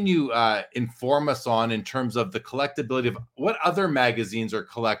inform us on in terms of the collectability of what other magazines are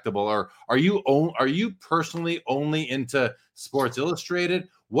collectible? Or are you personally only into Sports Illustrated?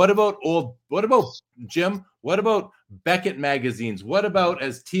 What about Jim? What about Beckett magazines? What about,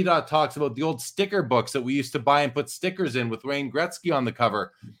 as T-Dot talks about, the old sticker books that we used to buy and put stickers in with Wayne Gretzky on the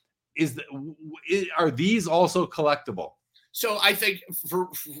cover? Are these also collectible? So I think for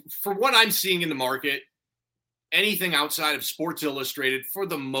what I'm seeing in the market, anything outside of Sports Illustrated, for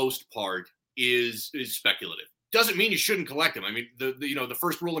the most part, is speculative. Doesn't mean you shouldn't collect them. I mean, the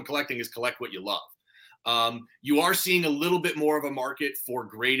first rule in collecting is collect what you love. You are seeing a little bit more of a market for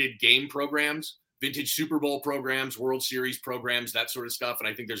graded game programs, vintage Super Bowl programs, World Series programs, that sort of stuff. And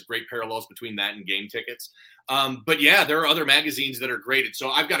I think there's great parallels between that and game tickets. But yeah, there are other magazines that are graded. So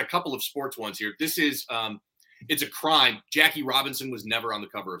I've got a couple of sports ones here. This is, it's a crime. Jackie Robinson was never on the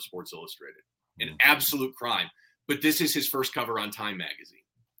cover of Sports Illustrated. An absolute crime. But this is his first cover on Time magazine.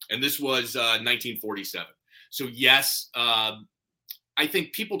 And this was 1947. So yes, I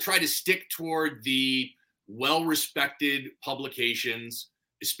think people try to stick toward the well-respected publications,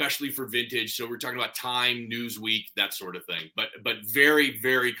 especially for vintage. So we're talking about Time, Newsweek, that sort of thing, but very,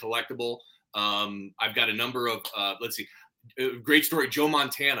 very collectible. I've got a number of, let's see, great story. Joe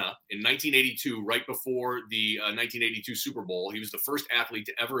Montana in 1982, right before the 1982 Super Bowl, he was the first athlete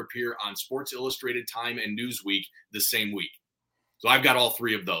to ever appear on Sports Illustrated, Time, and Newsweek the same week. So I've got all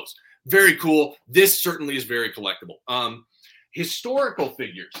three of those. Very cool. This certainly is very collectible. Historical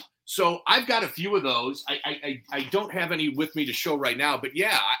figures. So I've got a few of those. I don't have any with me to show right now, but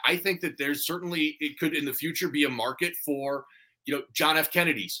yeah, I think that there's certainly, it could in the future be a market for, John F.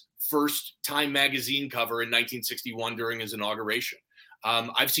 Kennedy's first Time magazine cover in 1961 during his inauguration.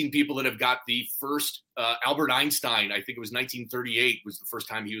 I've seen people that have got the first Albert Einstein, I think it was 1938 was the first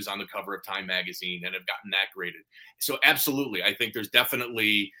time he was on the cover of Time magazine and have gotten that graded. So absolutely, I think there's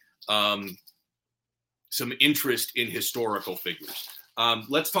definitely some interest in historical figures.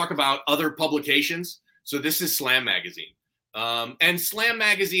 Let's talk about other publications. So this is Slam magazine. And Slam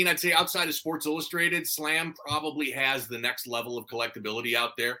magazine, I'd say outside of Sports Illustrated, Slam probably has the next level of collectability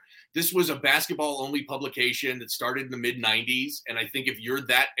out there. This was a basketball-only publication that started in the mid-'90s. And I think if you're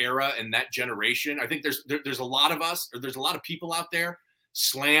that era and that generation, I think there's a lot of us, or there's a lot of people out there.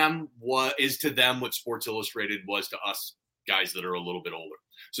 Slam is to them what Sports Illustrated was to us guys that are a little bit older.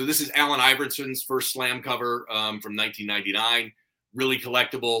 So this is Allen Iverson's first Slam cover from 1999. Really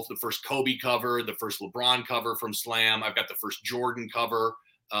collectible. The first Kobe cover, the first LeBron cover from Slam. I've got the first Jordan cover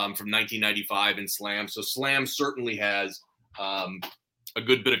from 1995 in Slam. So Slam certainly has a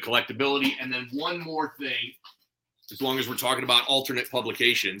good bit of collectability. And then one more thing, as long as we're talking about alternate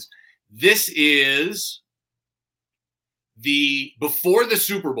publications, this is before the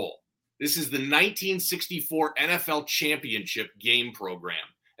Super Bowl. This is the 1964 NFL Championship game program.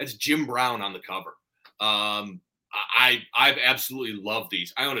 That's Jim Brown on the cover. I've absolutely loved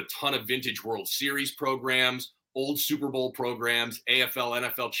these. I own a ton of vintage World Series programs, old Super Bowl programs, AFL,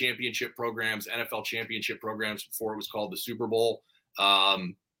 NFL championship programs, NFL championship programs before it was called the Super Bowl.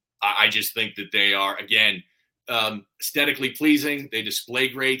 I just think that they are, again, aesthetically pleasing. They display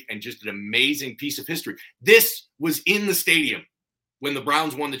great and just an amazing piece of history. This was in the stadium when the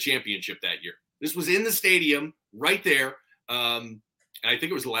Browns won the championship that year. This was in the stadium right there. And I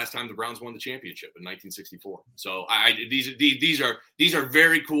think it was the last time the Browns won the championship in 1964. So these are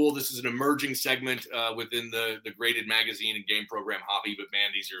very cool. This is an emerging segment within the graded magazine and game program hobby. But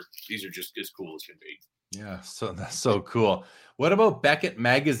man, these are just as cool as can be. Yeah, so that's so cool. What about Beckett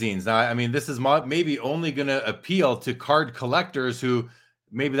magazines? Now, I mean, this is maybe only going to appeal to card collectors who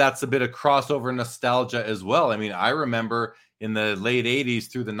maybe that's a bit of crossover nostalgia as well. I mean, I remember in the late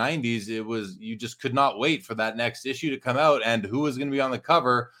 80s through the 90s, you just could not wait for that next issue to come out. And who was going to be on the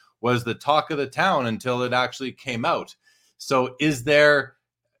cover was the talk of the town until it actually came out. So is that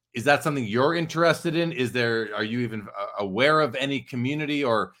something you're interested in? Are you even aware of any community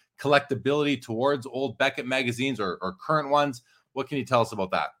or collectability towards old Beckett magazines or current ones? What can you tell us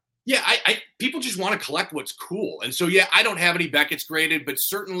about that? Yeah, people just want to collect what's cool. And so, yeah, I don't have any Beckett's graded, but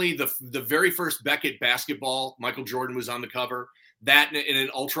certainly the very first Beckett basketball, Michael Jordan was on the cover. That in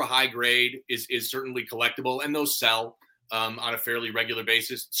an ultra high grade is certainly collectible, and those sell on a fairly regular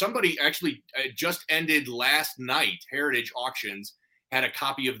basis. Somebody actually just ended last night, Heritage Auctions had a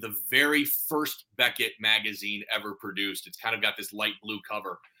copy of the very first Beckett magazine ever produced. It's kind of got this light blue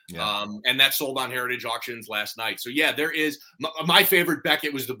cover. Yeah. And that sold on Heritage Auctions last night. So yeah, there is my favorite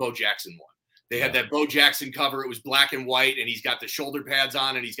Beckett was the Bo Jackson one. They had that Bo Jackson cover. It was black and white, and he's got the shoulder pads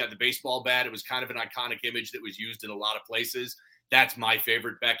on, and he's got the baseball bat. It was kind of an iconic image that was used in a lot of places. That's my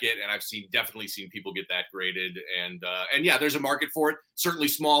favorite Beckett, and I've definitely seen people get that graded. And yeah, there's a market for it. Certainly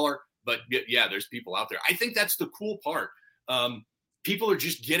smaller, but yeah, there's people out there. I think that's the cool part. People are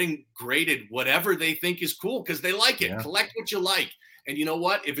just getting graded whatever they think is cool because they like it. Yeah. Collect what you like. And you know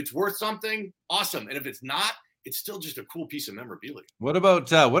what? If it's worth something, awesome. And if it's not, it's still just a cool piece of memorabilia. What about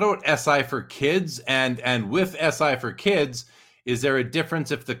SI for kids? And with SI for kids, is there a difference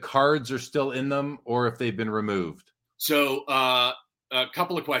if the cards are still in them or if they've been removed? So a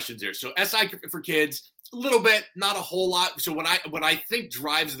couple of questions here. So SI for kids, A little bit, not a whole lot. So what I think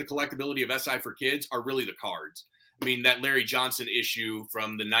drives the collectability of SI for kids are really the cards. I mean, that Larry Johnson issue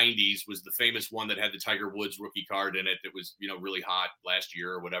from the 90s was the famous one that had the Tiger Woods rookie card in it that was, really hot last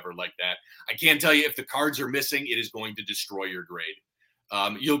year or whatever like that. I can't tell you if the cards are missing, it is going to destroy your grade.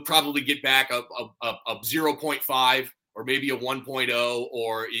 You'll probably get back a 0.5 or maybe a 1.0,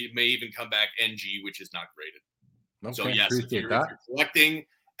 or it may even come back NG, which is not graded. Okay, so yes, if you're collecting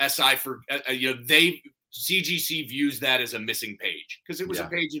SI for, CGC views that as a missing page because it was a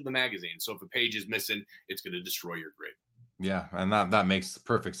page of the magazine. So if a page is missing, it's going to destroy your grade. Yeah, and that makes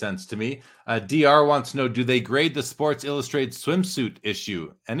perfect sense to me. DR wants to know, do they grade the Sports Illustrated swimsuit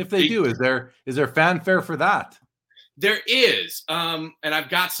issue? And if they do, is there fanfare for that? There is, and I've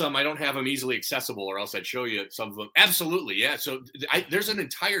got some. I don't have them easily accessible, or else I'd show you some of them. Absolutely, yeah. So there's an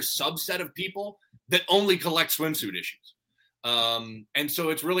entire subset of people that only collect swimsuit issues. And so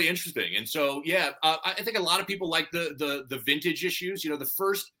it's really interesting. And so, I think a lot of people like the vintage issues. The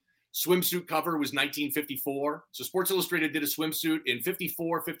first swimsuit cover was 1954. So Sports Illustrated did a swimsuit in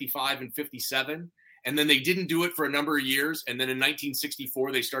 54, 55, and 57. And then they didn't do it for a number of years. And then in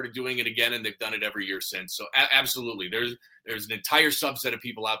 1964, they started doing it again, and they've done it every year since. So absolutely, there's an entire subset of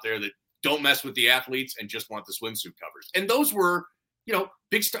people out there that don't mess with the athletes and just want the swimsuit covers. And those were,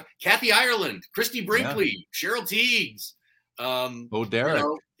 big stuff. Kathy Ireland, Christy Brinkley, Cheryl Teagues, Derek,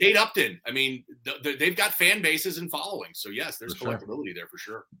 Kate Upton. I mean, they've got fan bases and following. So yes, there's collectability there for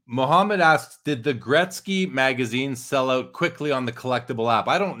sure. Mohammed asks, did the Gretzky magazine sell out quickly on the Collectible app?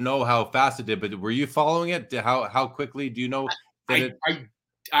 I don't know how fast it did, but were you following it? How quickly? Do you know?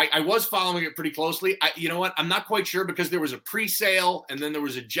 I was following it pretty closely. You know what? I'm not quite sure because there was a pre-sale and then there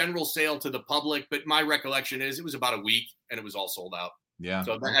was a general sale to the public. But my recollection is it was about a week and it was all sold out. Yeah.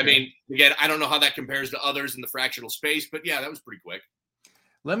 So, I mean, again, I don't know how that compares to others in the fractional space, but yeah, that was pretty quick.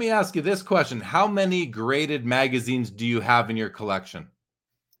 Let me ask you this question. How many graded magazines do you have in your collection?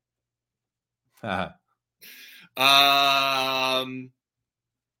 I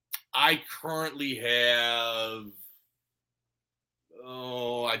currently have,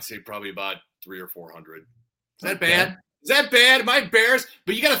 I'd say probably about 300 or 400. Is that bad? Is that bad? Am I embarrassed?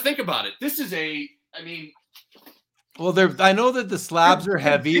 But you got to think about it. This is well, I know that the slabs are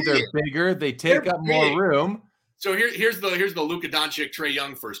heavy. They're bigger. They take up more room. So here's the Luka Doncic, Trae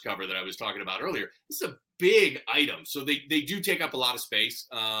Young first cover that I was talking about earlier. This is a big item, so they do take up a lot of space.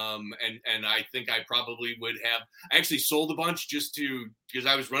 And I think I probably would have. I actually sold a bunch because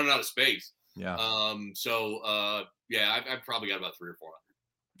I was running out of space. Yeah. I've probably got about 300 or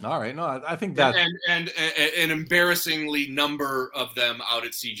 400. All right. No, I think that and an embarrassingly number of them out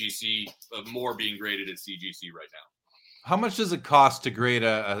at CGC, more being graded at CGC right now. How much does it cost to grade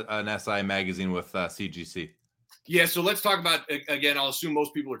an SI magazine with CGC? Yeah, so let's talk about, again, I'll assume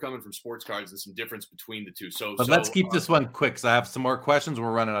most people are coming from sports cards and some difference between the two. But let's keep this one quick because I have some more questions.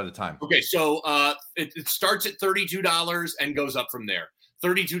 We're running out of time. Okay, so it starts at $32 and goes up from there.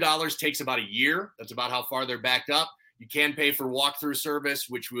 $32 takes about a year. That's about how far they're backed up. You can pay for walkthrough service,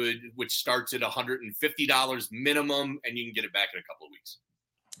 which starts at $150 minimum, and you can get it back in a couple of weeks.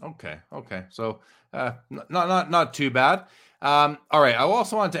 Okay. So not too bad. All right. I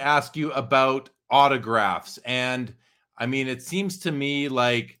also want to ask you about autographs. And I mean, it seems to me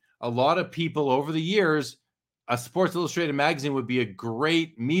like a lot of people over the years, a Sports Illustrated magazine would be a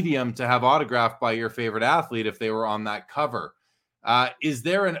great medium to have autographed by your favorite athlete if they were on that cover. Is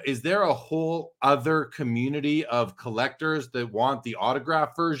there a whole other community of collectors that want the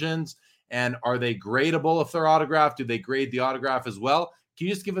autograph versions? And are they gradable if they're autographed? Do they grade the autograph as well? Can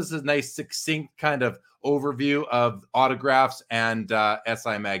you just give us a nice succinct kind of overview of autographs and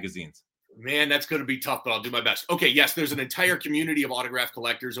SI magazines? Man, that's going to be tough, but I'll do my best. Okay, yes, there's an entire community of autograph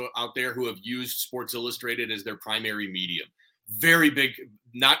collectors out there who have used Sports Illustrated as their primary medium. Very big,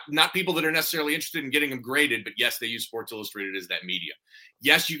 not people that are necessarily interested in getting them graded, but yes, they use Sports Illustrated as that medium.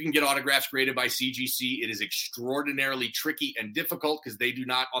 Yes, you can get autographs graded by CGC. It is extraordinarily tricky and difficult because they do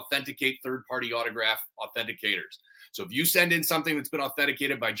not authenticate third-party autograph authenticators. So if you send in something that's been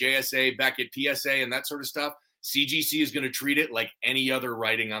authenticated by JSA, Beckett, PSA, and that sort of stuff, CGC is going to treat it like any other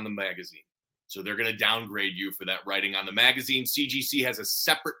writing on the magazine. So they're going to downgrade you for that writing on the magazine. CGC has a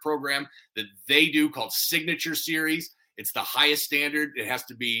separate program that they do called Signature Series. It's the highest standard. It has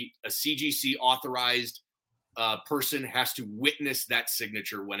to be a CGC authorized person has to witness that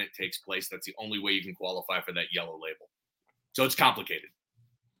signature when it takes place. That's the only way you can qualify for that yellow label. So it's complicated.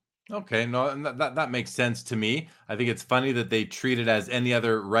 Okay, no, that makes sense to me. I think it's funny that they treat it as any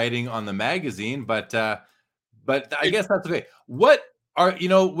other writing on the magazine, but I guess that's okay. What are,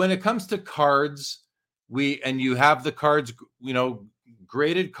 when it comes to cards, you have the cards,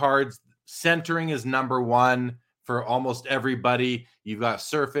 graded cards, centering is number one for almost everybody. You've got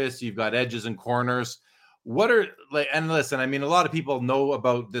surface, you've got edges and corners. What are like, and listen, I mean, a lot of people know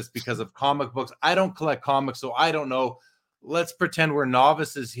about this because of comic books. I don't collect comics, so I don't know. Let's pretend we're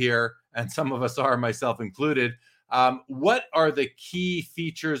novices here, and some of us are, myself included. What are the key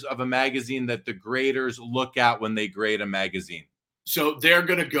features of a magazine that the graders look at when they grade a magazine? So they're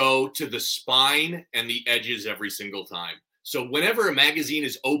going to go to the spine and the edges every single time. So whenever a magazine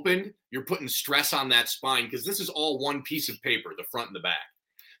is opened, you're putting stress on that spine because this is all one piece of paper, the front and the back.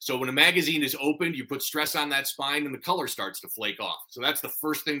 So when a magazine is opened, you put stress on that spine and the color starts to flake off. So that's the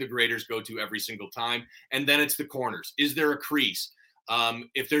first thing the graders go to every single time. And then it's the corners. Is there a crease?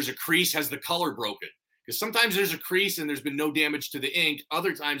 If there's a crease, has the color broken? Because sometimes there's a crease and there's been no damage to the ink.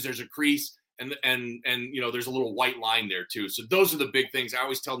 Other times there's a crease and there's a little white line there too. So those are the big things. I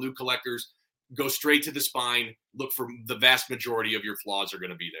always tell new collectors, go straight to the spine. Look for the vast majority of your flaws are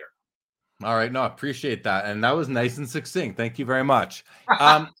going to be there. All right. No, I appreciate that. And that was nice and succinct. Thank you very much.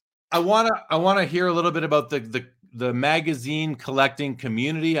 I want to hear a little bit about the magazine collecting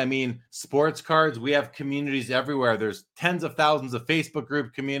community. I mean, sports cards, we have communities everywhere. There's tens of thousands of Facebook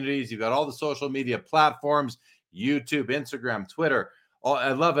group communities. You've got all the social media platforms, YouTube, Instagram, Twitter.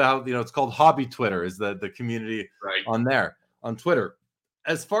 I love how, it's called Hobby Twitter is the community right on there on Twitter.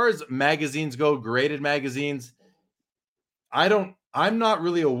 As far as magazines go, graded magazines, I'm not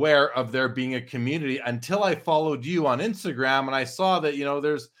really aware of there being a community until I followed you on Instagram and I saw that,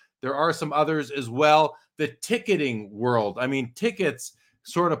 there are some others as well. The ticketing world. I mean, tickets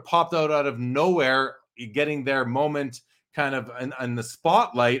sort of popped out of nowhere, getting their moment kind of in the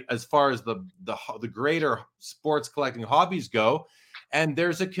spotlight as far as the greater sports collecting hobbies go. And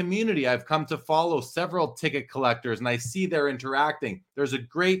there's a community. I've come to follow several ticket collectors and I see they're interacting. There's a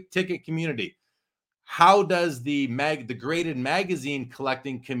great ticket community. How does the graded magazine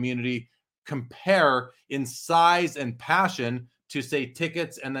collecting community compare in size and passion to, say,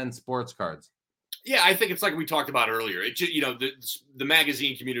 tickets and then sports cards? Yeah, I think it's like we talked about earlier. It the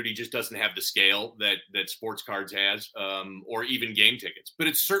magazine community just doesn't have the scale that sports cards has, or even game tickets. But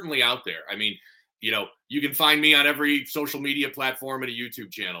it's certainly out there. I mean, you can find me on every social media platform and a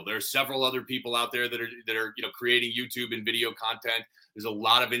YouTube channel. There are several other people out there that are creating YouTube and video content. There's a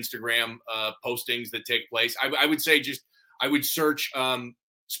lot of Instagram postings that take place. I would say I would search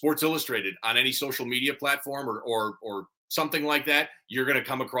Sports Illustrated on any social media platform or something like that. You're going to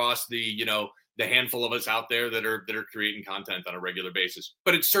come across the handful of us out there that are creating content on a regular basis.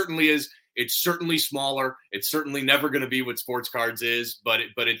 But it certainly is. It's certainly smaller. It's certainly never going to be what sports cards is. But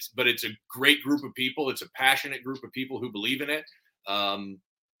it's a great group of people. It's a passionate group of people who believe in it. And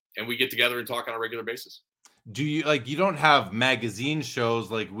we get together and talk on a regular basis. Do you you don't have magazine shows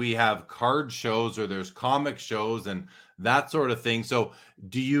like we have card shows, or there's comic shows and that sort of thing? So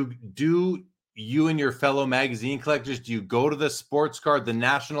do you and your fellow magazine collectors, do you go to the sports card, the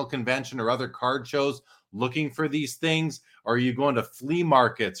national convention or other card shows looking for these things? Or are you going to flea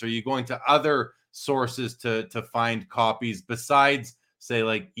markets? Are you going to other sources to find copies besides, say,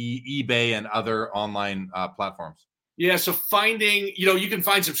 like eBay and other online platforms? Yeah, so finding, you can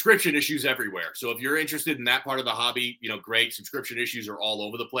find subscription issues everywhere. So if you're interested in that part of the hobby, great. Subscription issues are all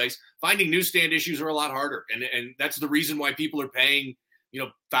over the place. Finding newsstand issues are a lot harder. And that's the reason why people are paying,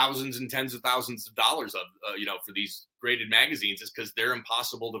 thousands and tens of thousands of dollars for these graded magazines, is because they're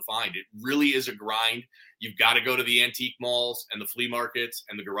impossible to find. It really is a grind. You've got to go to the antique malls and the flea markets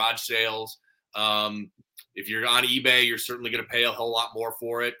and the garage sales. If you're on eBay, you're certainly going to pay a whole lot more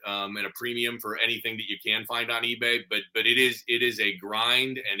for it, and a premium for anything that you can find on eBay. But it is a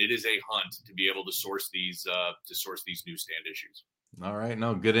grind and it is a hunt to be able to source these newsstand issues. All right.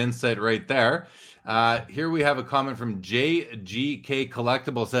 No, good insight right there. Here we have a comment from JGK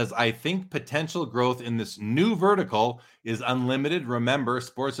Collectible. Says, I think potential growth in this new vertical is unlimited. Remember,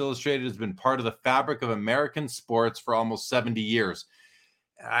 Sports Illustrated has been part of the fabric of American sports for almost 70 years.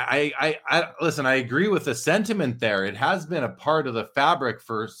 I listen, I agree with the sentiment there. It has been a part of the fabric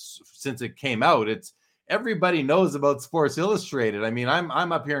since it came out. It's everybody knows about Sports Illustrated. I mean,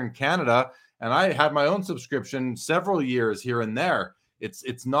 I'm up here in Canada and I had my own subscription several years here and there. It's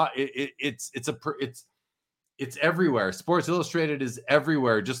everywhere. Sports Illustrated is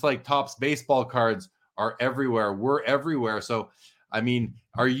everywhere, just like Topps baseball cards are everywhere. We're everywhere. So, I mean,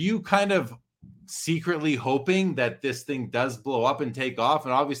 are you kind of secretly hoping that this thing does blow up and take off?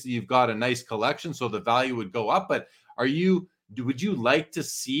 And obviously you've got a nice collection, so the value would go up, but would you like to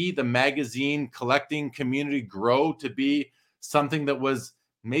see the magazine collecting community grow to be something that was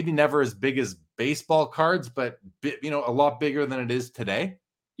maybe never as big as baseball cards, but a lot bigger than it is today?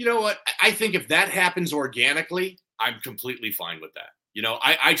 You know what? I think if that happens organically, I'm completely fine with that. You know,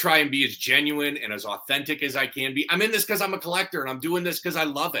 I try and be as genuine and as authentic as I can be. I'm in this because I'm a collector, and I'm doing this because I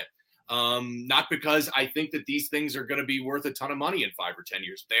love it. Not because I think that these things are going to be worth a ton of money in 5 or 10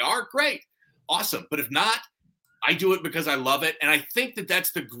 years. If they are, great, awesome. But if not, I do it because I love it. And I think that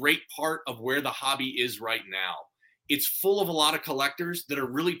that's the great part of where the hobby is right now. It's full of a lot of collectors that are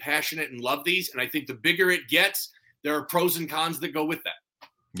really passionate and love these. And I think the bigger it gets, there are pros and cons that go with that.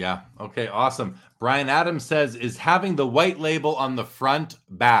 Yeah. Okay. Awesome. Brian Adams says, is having the white label on the front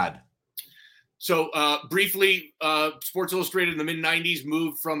bad? So briefly, Sports Illustrated in the mid-90s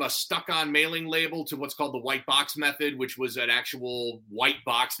moved from a stuck-on mailing label to what's called the white box method, which was an actual white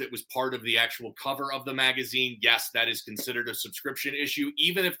box that was part of the actual cover of the magazine. Yes, that is considered a subscription issue.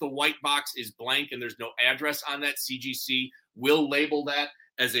 Even if the white box is blank and there's no address on that, CGC will label that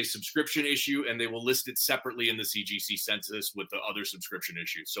as a subscription issue, and they will list it separately in the CGC census with the other subscription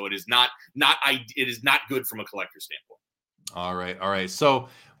issues. So it is not good from a collector standpoint. All right. So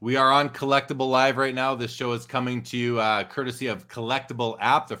we are on Collectible Live right now. This show is coming to you courtesy of Collectible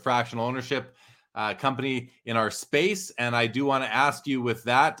app, the fractional ownership company in our space. And I do want to ask you with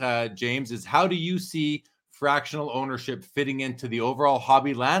that, James, is how do you see fractional ownership fitting into the overall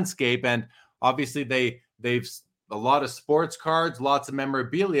hobby landscape? And obviously they've a lot of sports cards, lots of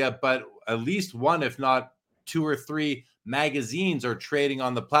memorabilia, but at least one, if not 2 or 3 magazines are trading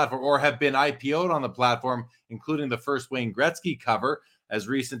on the platform or have been IPO'd on the platform, including the first Wayne Gretzky cover as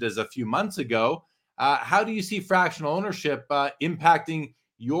recent as a few months ago. How do you see fractional ownership impacting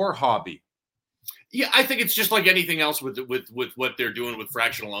your hobby? Yeah, I think it's just like anything else with what they're doing with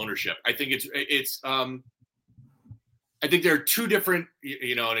fractional ownership. I think I think there are two different,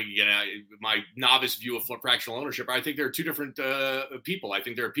 and again, my novice view of fractional ownership, I think there are two different people. I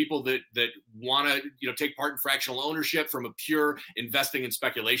think there are people that want to, take part in fractional ownership from a pure investing and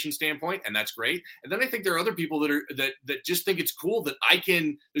speculation standpoint, and that's great. And then I think there are other people that just think it's cool that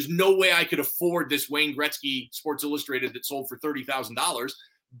there's no way I could afford this Wayne Gretzky Sports Illustrated that sold for $30,000.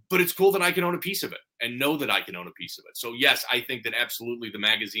 But it's cool that I can own a piece of it and know that I can own a piece of it. So yes, I think that absolutely the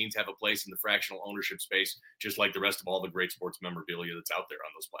magazines have a place in the fractional ownership space, just like the rest of all the great sports memorabilia that's out there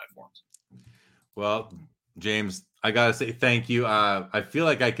on those platforms. Well, James, I got to say thank you. I feel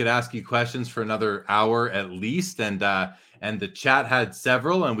like I could ask you questions for another hour at least. And the chat had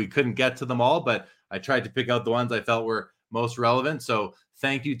several and we couldn't get to them all, but I tried to pick out the ones I felt were most relevant. So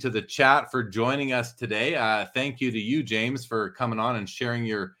thank you to the chat for joining us today. Thank you to you, James, for coming on and sharing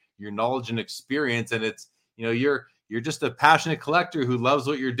your knowledge and experience. And it's, you're just a passionate collector who loves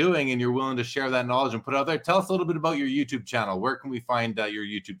what you're doing and you're willing to share that knowledge and put it out there. Tell us a little bit about your YouTube channel. Where can we find your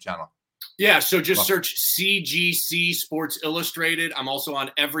YouTube channel? Yeah, so just search CGC Sports Illustrated. I'm also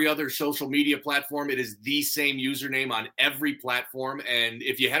on every other social media platform. It is the same username on every platform. And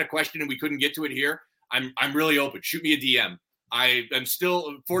if you had a question and we couldn't get to it here, I'm really open. Shoot me a DM. I am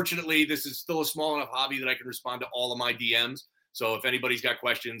still, fortunately, this is still a small enough hobby that I can respond to all of my DMs. So if anybody's got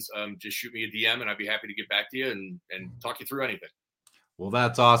questions, just shoot me a DM and I'd be happy to get back to you and talk you through anything. Well,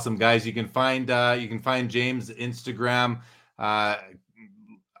 that's awesome, guys. You can find James' Instagram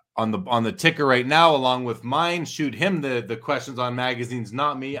on the ticker right now, along with mine. Shoot him the questions on magazines,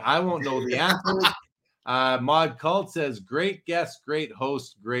 not me. I won't know the answers. Mod Cult says, great guest, great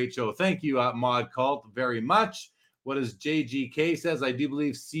host, great show. Thank you, Mod Cult, very much. What does JGK says? I do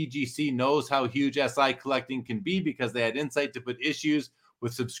believe CGC knows how huge SI collecting can be because they had insight to put issues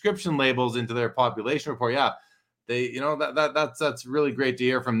with subscription labels into their population report. Yeah, they, that's really great to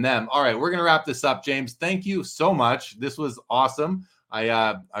hear from them. All right, we're gonna wrap this up, James. Thank you so much. This was awesome.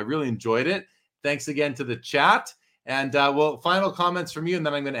 I really enjoyed it. Thanks again to the chat. And final comments from you, and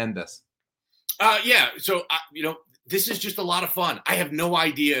then I'm going to end this. So this is just a lot of fun. I have no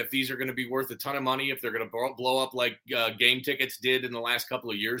idea if these are going to be worth a ton of money, if they're going to blow up like game tickets did in the last couple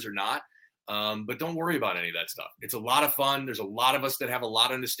of years or not. But don't worry about any of that stuff. It's a lot of fun. There's a lot of us that have a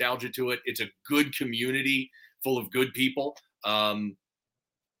lot of nostalgia to it. It's a good community full of good people.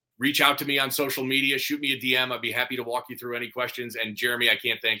 Reach out to me on social media. Shoot me a DM. I'd be happy to walk you through any questions. And Jeremy, I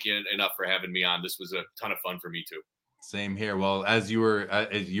can't thank you enough for having me on. This was a ton of fun for me too. Same here. Well, as you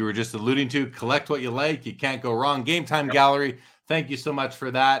were just alluding to, collect what you like. You can't go wrong. Game Time Gallery. Thank you so much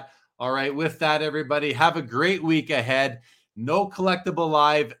for that. All right. With that, everybody, have a great week ahead. No Collectible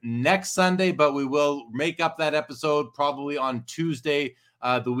Live next Sunday, but we will make up that episode probably on Tuesday,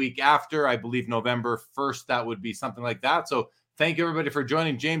 the week after. I believe November 1st, that would be something like that. So thank you, everybody, for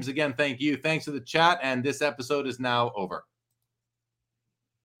joining. James, again, thank you. Thanks to the chat. And this episode is now over.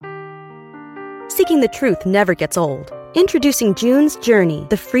 Seeking the truth never gets old. Introducing June's Journey,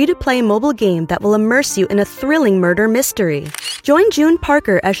 the free-to-play mobile game that will immerse you in a thrilling murder mystery. Join June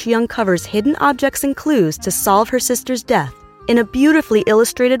Parker as she uncovers hidden objects and clues to solve her sister's death. in a beautifully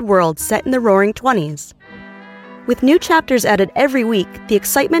illustrated world set in the Roaring '20s. With new chapters added every week, the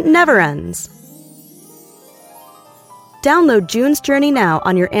excitement never ends. Download June's Journey now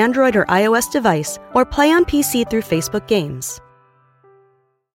on your Android or iOS device, or play on PC through Facebook Games.